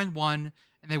 10-1-1,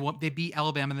 and they beat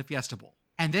Alabama in the Fiesta Bowl.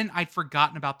 And then I'd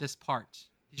forgotten about this part.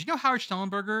 Did you know Howard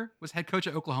Schnellenberger was head coach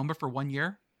at Oklahoma for 1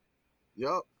 year?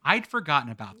 Yep. I'd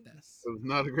forgotten about this. It was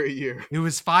not a great year. It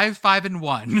was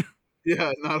 5-5-1.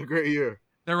 Yeah, not a great year.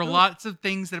 There were lots of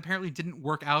things that apparently didn't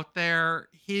work out there.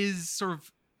 His sort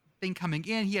of thing coming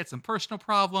in, he had some personal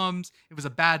problems. It was a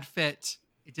bad fit.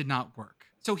 It did not work.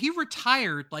 So he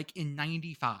retired like in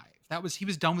 95. He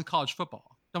was done with college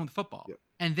football, done with football. Yep.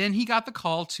 And then he got the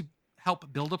call to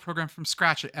help build a program from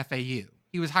scratch at FAU.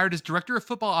 He was hired as director of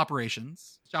football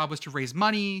operations. His job was to raise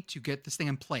money to get this thing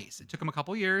in place. It took him a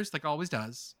couple years, like it always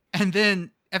does. And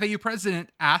then FAU president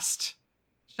asked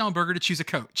Schnellenberger to choose a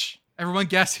coach. Everyone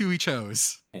guess who he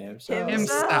chose.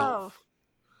 Himself.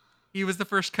 He was the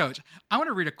first coach. I want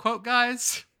to read a quote,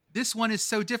 guys. This one is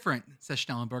so different, says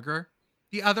Schnellenberger.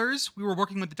 The others, we were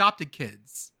working with adopted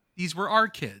kids. These were our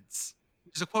kids.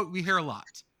 Which is a quote we hear a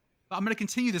lot. But I'm going to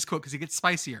continue this quote because it gets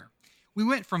spicier. We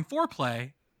went from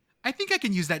foreplay, I think I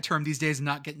can use that term these days and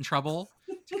not get in trouble,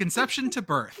 to conception to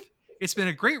birth. It's been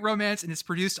a great romance and it's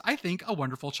produced, I think, a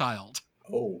wonderful child.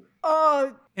 Oh.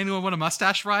 Anyone want a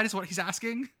mustache ride is what he's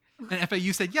asking? And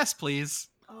FAU said, yes, please.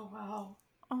 Oh, wow.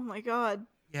 Oh my God.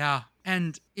 Yeah.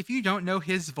 And if you don't know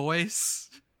his voice,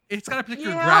 it's got a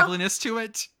particular Yeah. graveliness to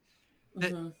it.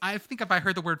 That I think if I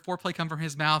heard the word foreplay come from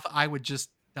his mouth, I would just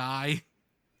die.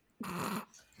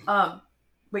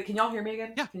 Wait, can y'all hear me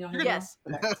again? Yeah, Can y'all you're hear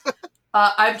good. me? Okay.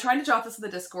 I'm trying to drop this in the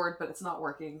Discord, but it's not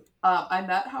working. I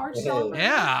met Howard Schnellenberger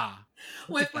Yeah.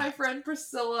 with my friend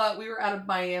Priscilla. We were at a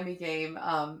Miami game,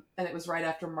 and it was right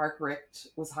after Mark Richt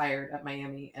was hired at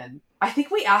Miami. And I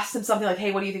think we asked him something like,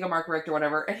 hey, what do you think of Mark Richt or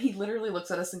whatever? And he literally looks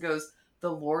at us and goes,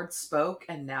 the Lord spoke,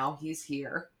 and now he's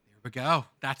here. There we go.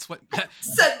 That's what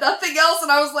Said nothing else,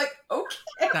 and I was like,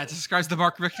 okay. that describes the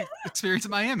Mark Richt experience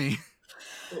at Miami.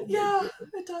 Yeah,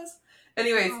 it does.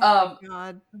 Anyways, Oh my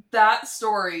God. that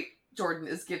story, Jordan,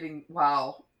 is giving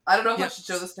wow. I don't know if I Yep. should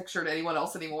show this picture to anyone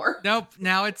else anymore. Nope.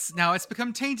 Now it's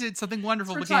become tainted. Something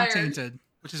wonderful It's became retired. tainted,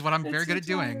 which is what I'm very good at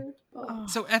doing. Oh.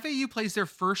 So FAU plays their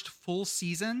first full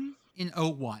season in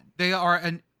 01. They are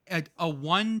a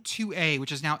 1-2A,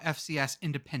 which is now FCS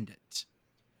independent.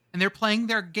 And they're playing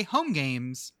their home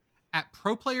games at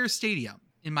Pro Players Stadium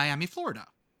in Miami, Florida.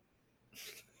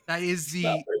 That is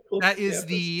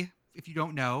the if you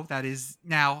don't know, that is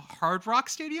now Hard Rock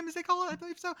Stadium, as they call it, I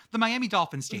believe so. The Miami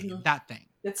Dolphin Stadium, Mhm. that thing.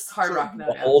 It's Hard Rock now.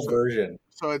 The Yeah. old version.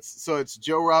 So it's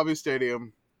Joe Robbie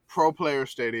Stadium, Pro Player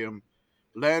Stadium,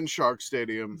 Land Shark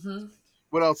Stadium. Mhm.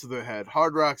 What else have they had?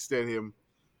 Hard Rock Stadium,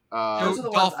 Those are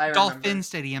the ones I remember. Dolphin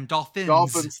Stadium, Dolphins.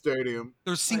 Dolphin Stadium.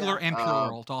 There's singular and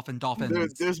plural.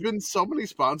 Dolphins. There's been so many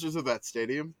sponsors of that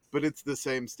stadium, but it's the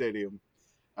same stadium.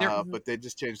 But they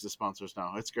just changed the sponsors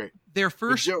now. It's great. Their But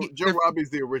first Joe Robbie's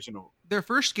the original. their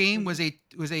first game was a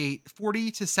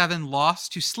 40-7 loss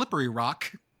to Slippery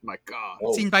Rock, My God.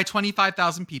 Oh. seen by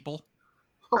 25,000 people.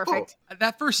 Perfect.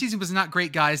 That first season was not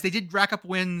great, guys. They did rack up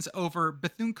wins over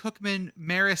Bethune-Cookman,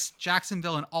 Marist,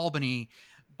 Jacksonville, and Albany,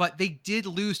 but they did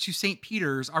lose to St.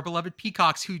 Peter's, our beloved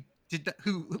Peacocks, who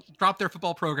dropped their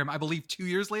football program, I believe, 2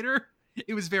 years later.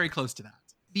 It was very close to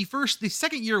that. The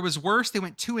second year was worse. They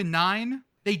went 2-9.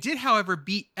 They did, however,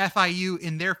 beat FIU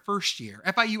in their first year.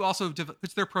 FIU also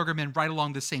puts their program in right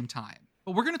along the same time.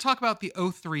 But we're going to talk about the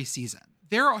 03 season.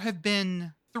 There have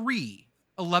been 3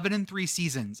 11-3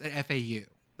 seasons at FAU.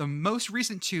 The most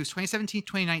recent 2,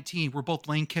 2017-2019, were both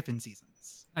Lane Kiffin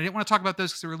seasons. I didn't want to talk about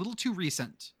those because they were a little too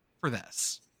recent for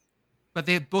this. But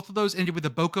both of those ended with a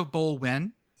Boca Bowl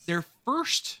win. Their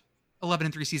first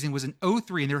 11-3 season was in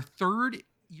 03, in their third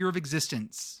year of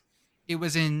existence. It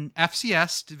was in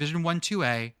FCS, Division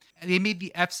 1-2A, and they made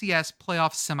the FCS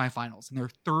playoff semifinals in their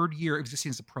third year of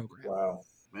existing as a program. Wow.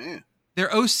 Man.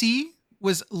 Their OC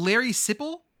was Larry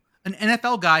Sipple, an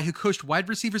NFL guy who coached wide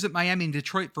receivers at Miami and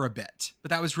Detroit for a bit,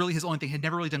 but that was really his only thing. He had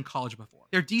never really done college before.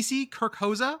 Their DC, Kirk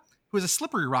Hosa, who was a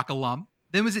Slippery Rock alum,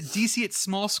 then was at DC at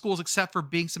small schools except for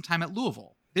being some time at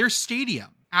Louisville. Their stadium,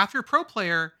 after Pro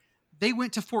Player, they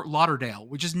went to Fort Lauderdale,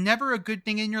 which is never a good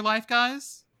thing in your life,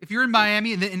 guys. If you're in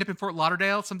Miami and then end up in Fort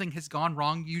Lauderdale, something has gone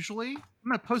wrong usually. I'm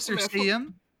going to post their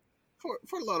stadium.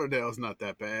 Fort Lauderdale is not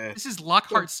that bad. This is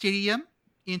Lockhart Stadium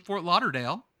in Fort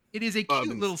Lauderdale. It is a cute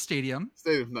then little stadium.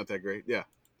 Stadium's not that great. Yeah.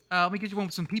 Let me get you one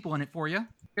with some people in it for you.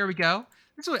 There we go.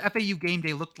 This is what FAU game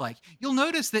day looked like. You'll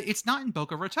notice that it's not in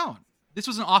Boca Raton. This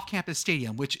was an off-campus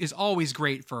stadium, which is always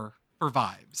great for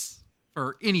vibes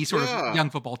for any sort of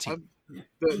young football team.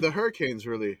 The Hurricanes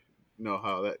really know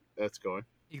how that's going.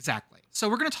 Exactly. So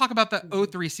we're going to talk about the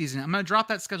 03 season. I'm going to drop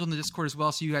that schedule in the Discord as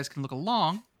well so you guys can look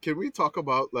along. Can we talk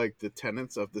about like the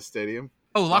tenants of the stadium?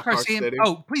 Oh, Lockhart Stadium.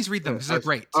 Oh, please read them because they're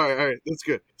great. All right, that's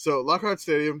good. So Lockhart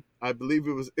Stadium, I believe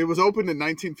it was opened in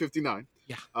 1959.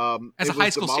 Yeah. As a high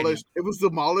school stadium. stadium. It was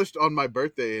demolished on my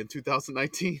birthday in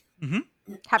 2019. Mm-hmm.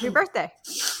 Happy birthday.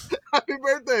 Happy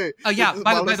birthday! Oh yeah. This is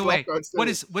By Molly's the way, Lockhart what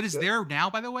Stadium. is there now?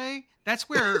 By the way, that's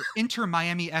where Inter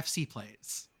Miami FC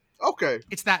plays. Okay.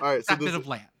 It's that All right, so bit of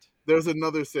land. There's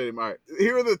another stadium. All right.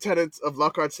 Here are the tenants of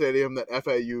Lockhart Stadium that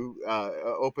FAU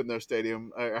opened their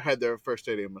stadium, had their first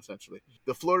stadium, essentially.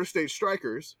 The Florida State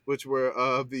Strikers, which were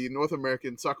of the North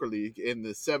American Soccer League in the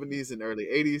 70s and early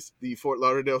 80s. The Fort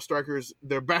Lauderdale Strikers,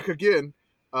 they're back again,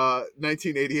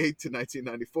 1988 to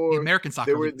 1994. The American Soccer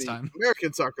They were League in this the time.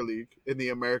 American Soccer League, in the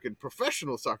American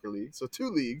Professional Soccer League, so 2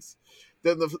 leagues.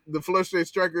 Then the Florida State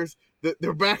Strikers,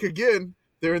 they're back again.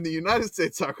 They're in the United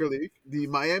States Soccer League. The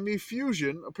Miami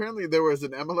Fusion. Apparently, there was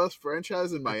an MLS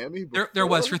franchise in Miami. There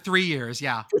was for 3 years.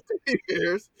 Yeah. For 3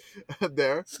 years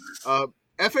there.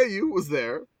 FAU was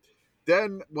there.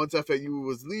 Then, once FAU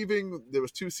was leaving, there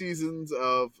was 2 seasons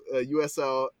of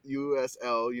USL,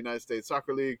 United States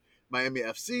Soccer League, Miami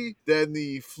FC. Then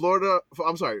the Fort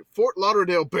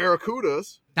Lauderdale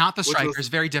Barracudas. Not the Strikers.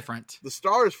 Very different. The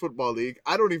Stars Football League.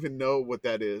 I don't even know what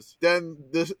that is. Then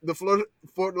the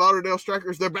Fort Lauderdale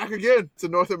Strikers, they're back again. It's a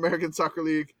North American Soccer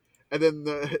League. And then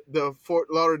the Fort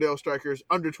Lauderdale Strikers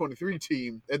under-23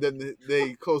 team. And then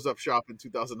they closed up shop in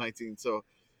 2019. So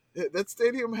that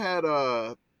stadium had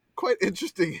a quite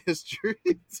interesting history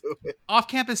to it.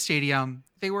 Off-campus stadium,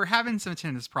 they were having some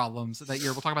attendance problems that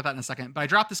year. We'll talk about that in a second. But I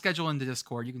dropped the schedule into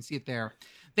Discord. You can see it there.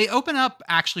 They open up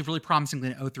actually really promisingly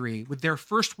in 03 with their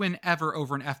first win ever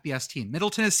over an FBS team. Middle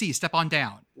Tennessee, step on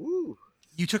down. Ooh.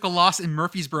 You took a loss in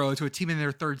Murfreesboro to a team in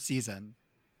their 3rd season.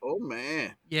 Oh,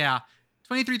 man. Yeah.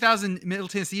 23,000 Middle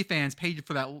Tennessee fans paid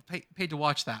to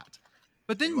watch that.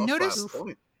 But then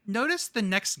notice the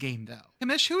next game, though.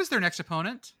 Commish, who is their next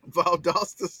opponent?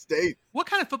 Valdosta State. What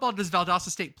kind of football does Valdosta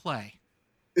State play?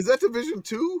 Is that Division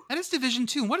II? That is Division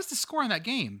II. What is the score in that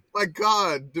game? My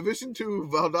God, Division II,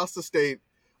 Valdosta State,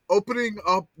 opening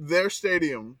up their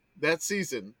stadium that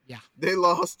season. Yeah. They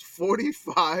lost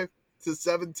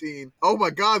 45-17. Oh my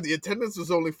God, the attendance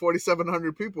was only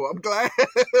 4,700 people. I'm glad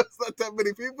it's not that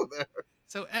many people there.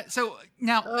 So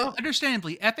now,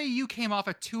 understandably, FAU came off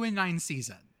a 2-9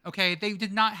 season. Okay, they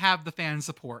did not have the fan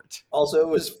support. Also, it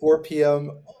was 4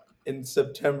 p.m. in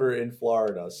September in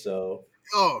Florida, so...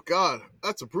 Oh, God,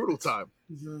 that's a brutal time.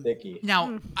 Thicky.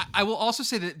 Now, I will also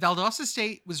say that Valdosta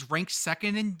State was ranked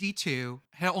 2nd in D2,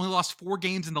 had only lost 4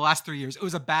 games in the last 3 years. It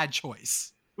was a bad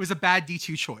choice. It was a bad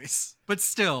D2 choice. But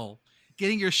still,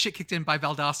 getting your shit kicked in by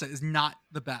Valdosta is not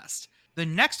the best. The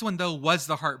next one, though, was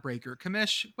the heartbreaker.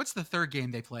 Commish, what's the 3rd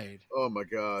game they played? Oh, my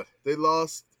God. They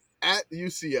lost at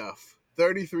UCF.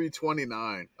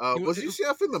 33-29. Was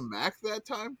UCF in the MAC that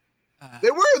time?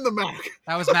 They were in the MAC.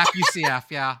 That was MAC UCF,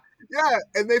 yeah. Yeah,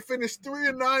 and they finished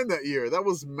 3-9 that year. That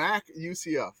was MAC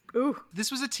UCF. Ooh. This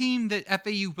was a team that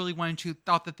FAU really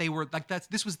thought that they were like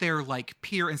this was their like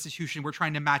peer institution. We're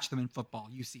trying to match them in football,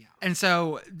 UCF. And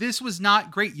so this was not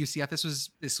great UCF.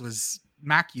 This was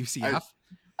MAC UCF.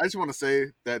 I just want to say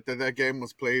that game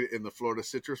was played in the Florida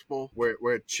Citrus Bowl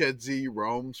where Chedzie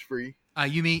roams free.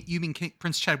 You mean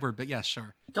Prince Chedward, but yes,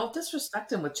 sure. Don't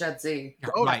disrespect him with Chedzie.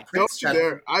 Right. Don't you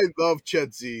dare. I love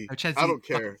Chedzie. I don't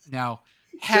care. No.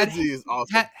 Chedzie is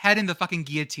awesome. Head in the fucking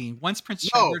guillotine. Once Prince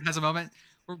Chedward has a moment,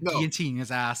 we're guillotining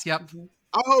his ass. Yep.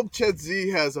 I hope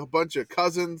Chedzie has a bunch of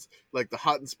cousins, like the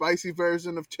hot and spicy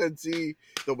version of Chedzie,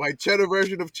 the white cheddar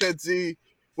version of Chedzie,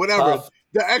 whatever.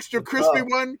 The extra crispy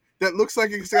one that looks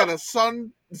like it's got a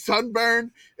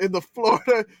sunburn in the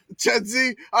Florida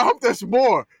Chedzie. I hope there's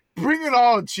more. Bring it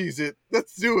on, Cheez-It.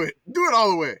 Let's do it. Do it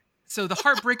all the way. So the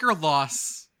heartbreaker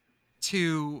loss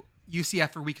to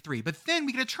UCF for week 3, but then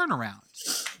we get a turnaround.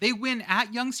 They win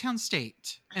at Youngstown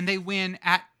State and they win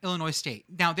at Illinois State.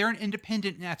 Now they're an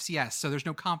independent in FCS, so there's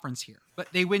no conference here, but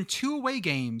they win 2 away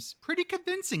games pretty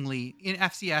convincingly in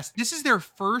FCS. This is their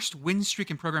first win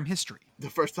streak in program history. The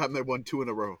first time they won 2 in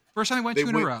a row. First time they won 2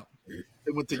 in a row.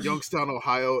 They went to Youngstown,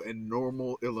 Ohio, and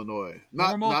Normal, Illinois.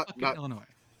 Not Illinois.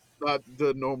 Not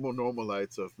the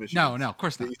Normalites of Michigan. No, of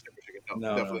course not.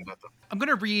 No, definitely not them. I'm going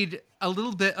to read a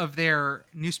little bit of their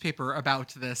newspaper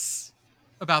about this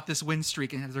win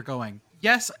streak and how they're going.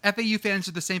 Yes, FAU fans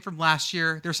are the same from last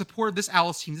year. Their support of this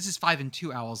Owls team, this is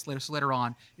 5-2 Owls later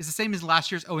on, is the same as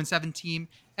last year's 0-7 team.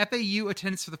 FAU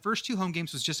attendance for the first 2 home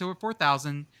games was just over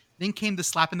 4,000. Then came the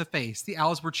slap in the face. The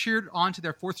Owls were cheered on to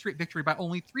their 4th straight victory by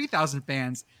only 3,000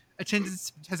 fans.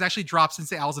 Attendance has actually dropped since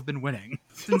the Owls have been winning.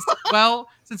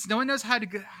 Since no one knows how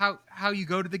you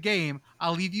go to the game,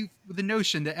 I'll leave you with the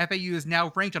notion that FAU is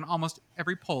now ranked on almost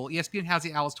every poll. ESPN has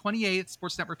the Owls 28th,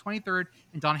 Sports Network 23rd,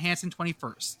 and Don Hansen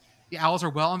 21st. The Owls are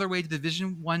well on their way to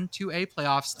Division I, 2A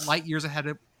playoffs, light years ahead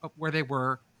of where they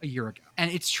were a year ago.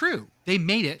 And it's true. They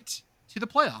made it to the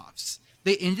playoffs.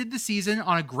 They ended the season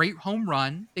on a great home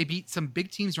run. They beat some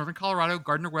big teams, Northern Colorado,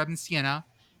 Gardner-Webb, and Siena.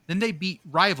 Then they beat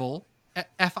rival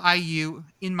FIU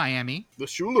in Miami. The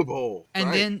Shula Bowl. And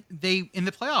right. then they, in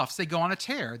the playoffs, they go on a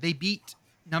tear. They beat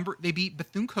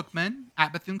Bethune-Cookman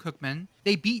at Bethune-Cookman.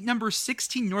 They beat number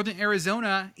 16 Northern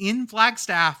Arizona in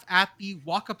Flagstaff at the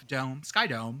Walkup Dome, Sky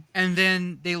Dome. And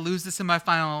then they lose the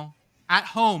semifinal at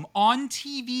home on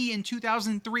TV in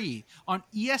 2003, on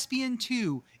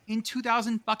ESPN2 in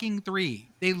 2003.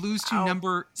 They lose to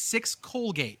number 6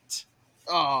 Colgate.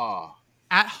 Oh.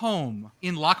 At home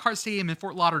in Lockhart Stadium in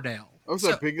Fort Lauderdale. That was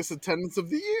the biggest attendance of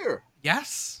the year.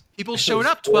 Yes. People showed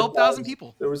up, 12,000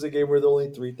 people. There was a game where only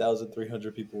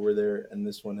 3,300 people were there, and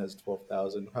this one has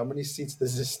 12,000. How many seats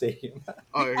does this stadium have?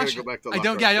 Oh, I gotta go back to I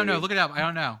don't know. Look it up. I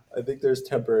don't know. I think there's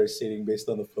temporary seating based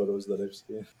on the photos that I've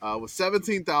seen. With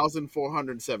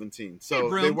 17,417. So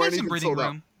room. they weren't some even breathing sold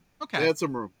room. out. Okay. They had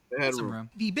some room. They had some room.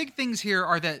 The big things here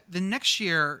are that the next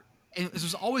year, and this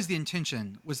was always the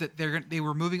intention, was that they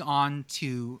were moving on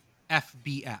to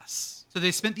FBS. So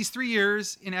they spent these 3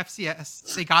 years in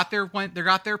FCS. They got their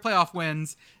playoff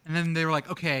wins, and then they were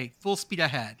like, okay, full speed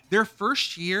ahead. Their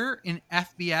first year in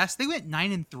FBS, they went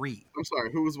 9-3. I'm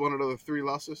sorry, who was one of the 3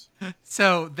 losses?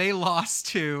 So they lost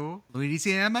to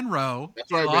Louisiana Monroe. That's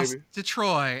they right, lost baby. to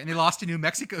Troy, and they lost to New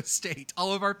Mexico State,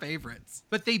 all of our favorites.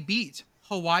 But they beat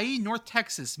Hawaii, North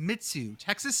Texas, Mitsu,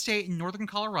 Texas State, and Northern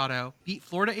Colorado. Beat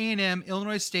Florida A&M,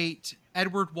 Illinois State,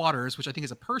 Edward Waters, which I think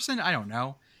is a person. I don't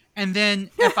know. And then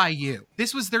FIU.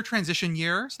 This was their transition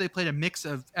year, so they played a mix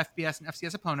of FBS and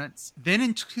FCS opponents. Then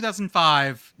in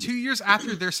 2005, 2 years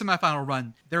after their semifinal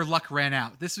run, their luck ran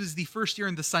out. This was the first year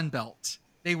in the Sun Belt.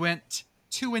 They went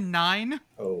 2-9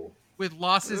 with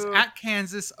losses at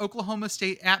Kansas, Oklahoma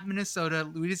State, at Minnesota,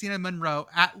 Louisiana Monroe,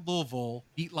 at Louisville.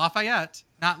 Beat Lafayette.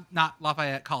 Not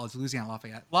Lafayette College, Louisiana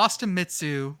Lafayette. Lost to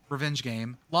Mitsu, revenge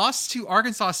game. Lost to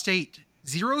Arkansas State,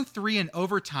 0-3 in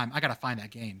overtime. I gotta find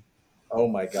that game. Oh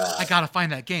my god. I gotta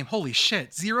find that game. Holy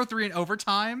shit. 0-3 in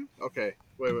overtime? Okay.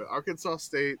 Wait. Arkansas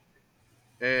State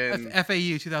and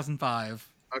FAU 2005.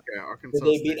 Okay, Arkansas Did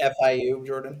they State. beat FIU,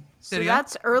 Jordan? So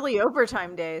that's early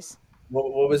overtime days.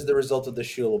 What was the result of the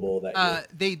Shula Bowl that year?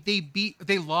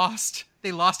 They lost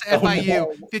to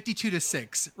FIU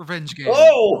 52-6. Revenge game.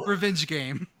 Oh! Revenge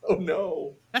game. Oh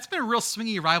no. That's been a real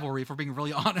swingy rivalry, if we're being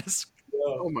really honest.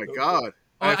 Oh my god.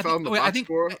 I think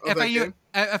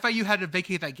FIU had to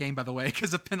vacate that game, by the way,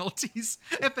 because of penalties.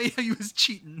 FIU was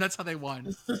cheating. That's how they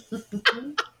won.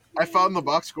 I found the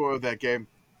box score of that game.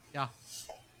 Yeah.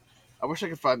 I wish I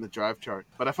could find the drive chart,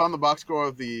 but I found the box score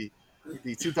of the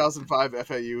 2005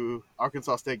 FAU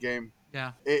Arkansas State game.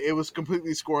 Yeah. It was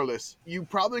completely scoreless. You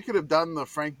probably could have done the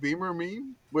Frank Beamer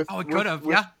meme with Howard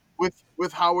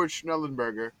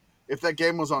Schnellenberger if that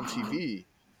game was on TV.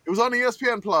 It was on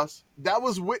ESPN Plus. That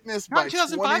was witnessed by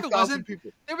 20,000 people.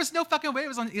 There was no fucking way it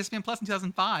was on ESPN Plus in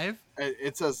 2005.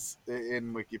 It says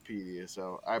in Wikipedia,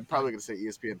 so I'm probably going to say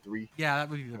ESPN 3. Yeah,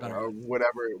 that would be better. Or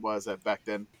whatever it was back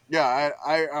then. Yeah,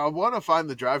 I want to find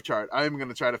the drive chart. I am going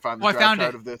to try to find the drive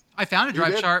chart of this. I found a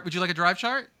drive chart. Would you like a drive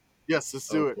chart? Yes, let's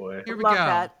do it. Boy. Here we go.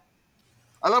 That.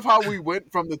 I love how we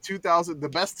went from the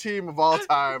best team of all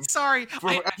time. Sorry.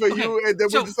 From FAU, and then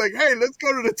we're just like, hey, let's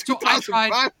go to the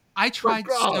 2005. I tried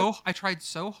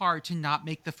so hard to not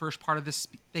make the first part of this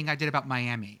thing I did about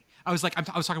Miami. I was like, I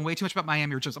was talking way too much about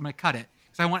Miami, or just I'm going to cut it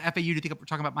because I want FAU to think we're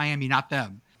talking about Miami, not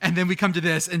them. And then we come to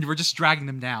this, and we're just dragging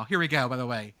them now. Here we go. By the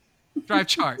way, drive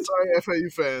chart. Sorry, FAU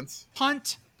fans.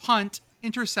 Punt,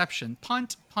 interception.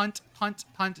 Punt,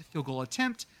 field goal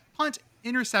attempt. Punt,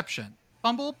 interception.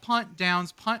 Fumble, punt,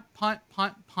 downs, punt,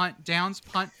 downs,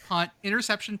 punt,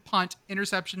 interception,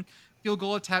 field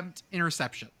goal attempt,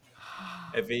 interception.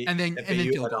 And then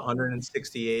FAU had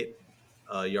 168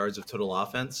 yards of total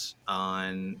offense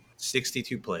on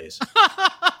 62 plays.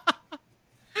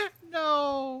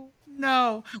 No.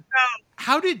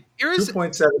 How did Arizona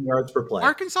 2.7 yards per play?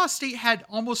 Arkansas State had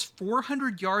almost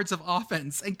 400 yards of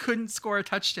offense and couldn't score a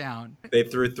touchdown. They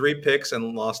threw 3 picks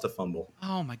and lost a fumble.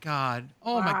 Oh my god!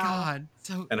 My god!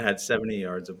 And had 70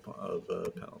 yards of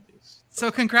penalties. So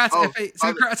congrats,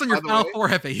 congrats on your Final Four,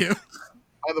 FAU.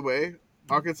 By the way,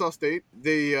 Arkansas State,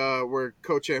 they were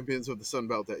co-champions of the Sun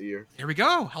Belt that year. Here we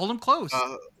go. Hold them close.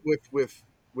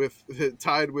 With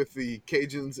tied with the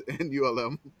Cajuns and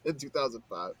ULM in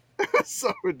 2005.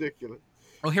 So ridiculous.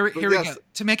 Well, here we go.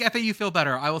 To make FAU feel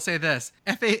better, I will say this.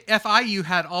 FIU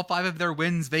had all 5 of their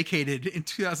wins vacated in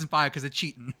 2005 because of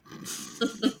cheating.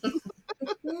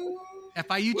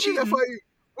 FIU cheating.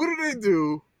 What did they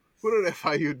do? What did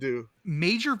FIU do?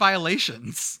 Major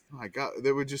violations. Oh my god,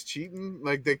 they were just cheating.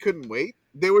 Like they couldn't wait.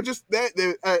 They were just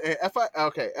FIU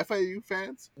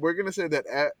fans. We're gonna say that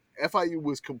FIU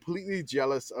was completely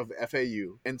jealous of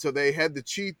FAU, and so they had to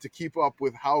cheat to keep up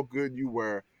with how good you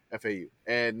were, FAU.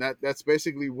 And that's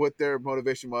basically what their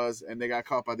motivation was, and they got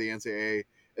caught by the NCAA,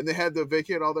 and they had to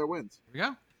vacate all their wins. There we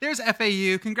go. There's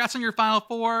FAU. Congrats on your Final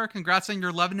Four. Congrats on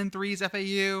your 11-3s,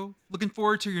 FAU. Looking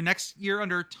forward to your next year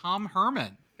under Tom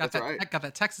Herman. Got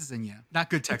that Texas in you. Not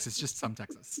good Texas, just some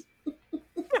Texas.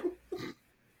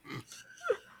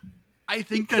 I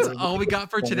think that's all we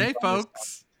got for today,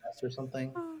 folks. Or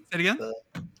something. Say it again?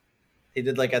 He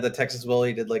did like at the Texas Bowl,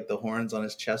 he did like the horns on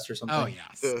his chest or something. Oh,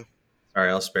 yes. Sorry,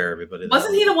 I'll spare everybody.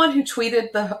 Wasn't he the one who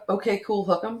tweeted the "Okay, cool,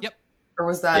 hook 'em"? Yep. Or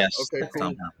was that? Yes. Okay,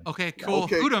 cool. Okay, cool.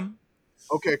 Okay. Hoot 'em.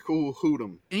 Okay, cool. Hoot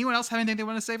 'em. Anyone else have anything they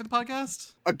want to say for the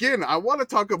podcast? Again, I want to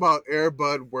talk about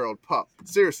Bud World Pup.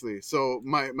 Seriously. So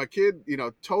my kid,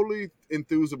 totally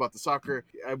enthused about the soccer.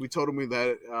 We told him we let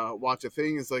it watch a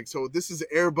thing. It's like, so this is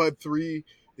Bud 3.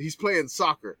 He's playing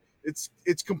soccer.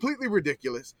 It's completely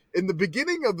ridiculous. In the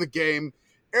beginning of the game,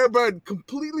 Bud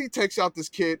completely takes out this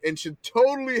kid and should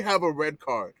totally have a red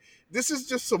card. This is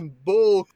just some bull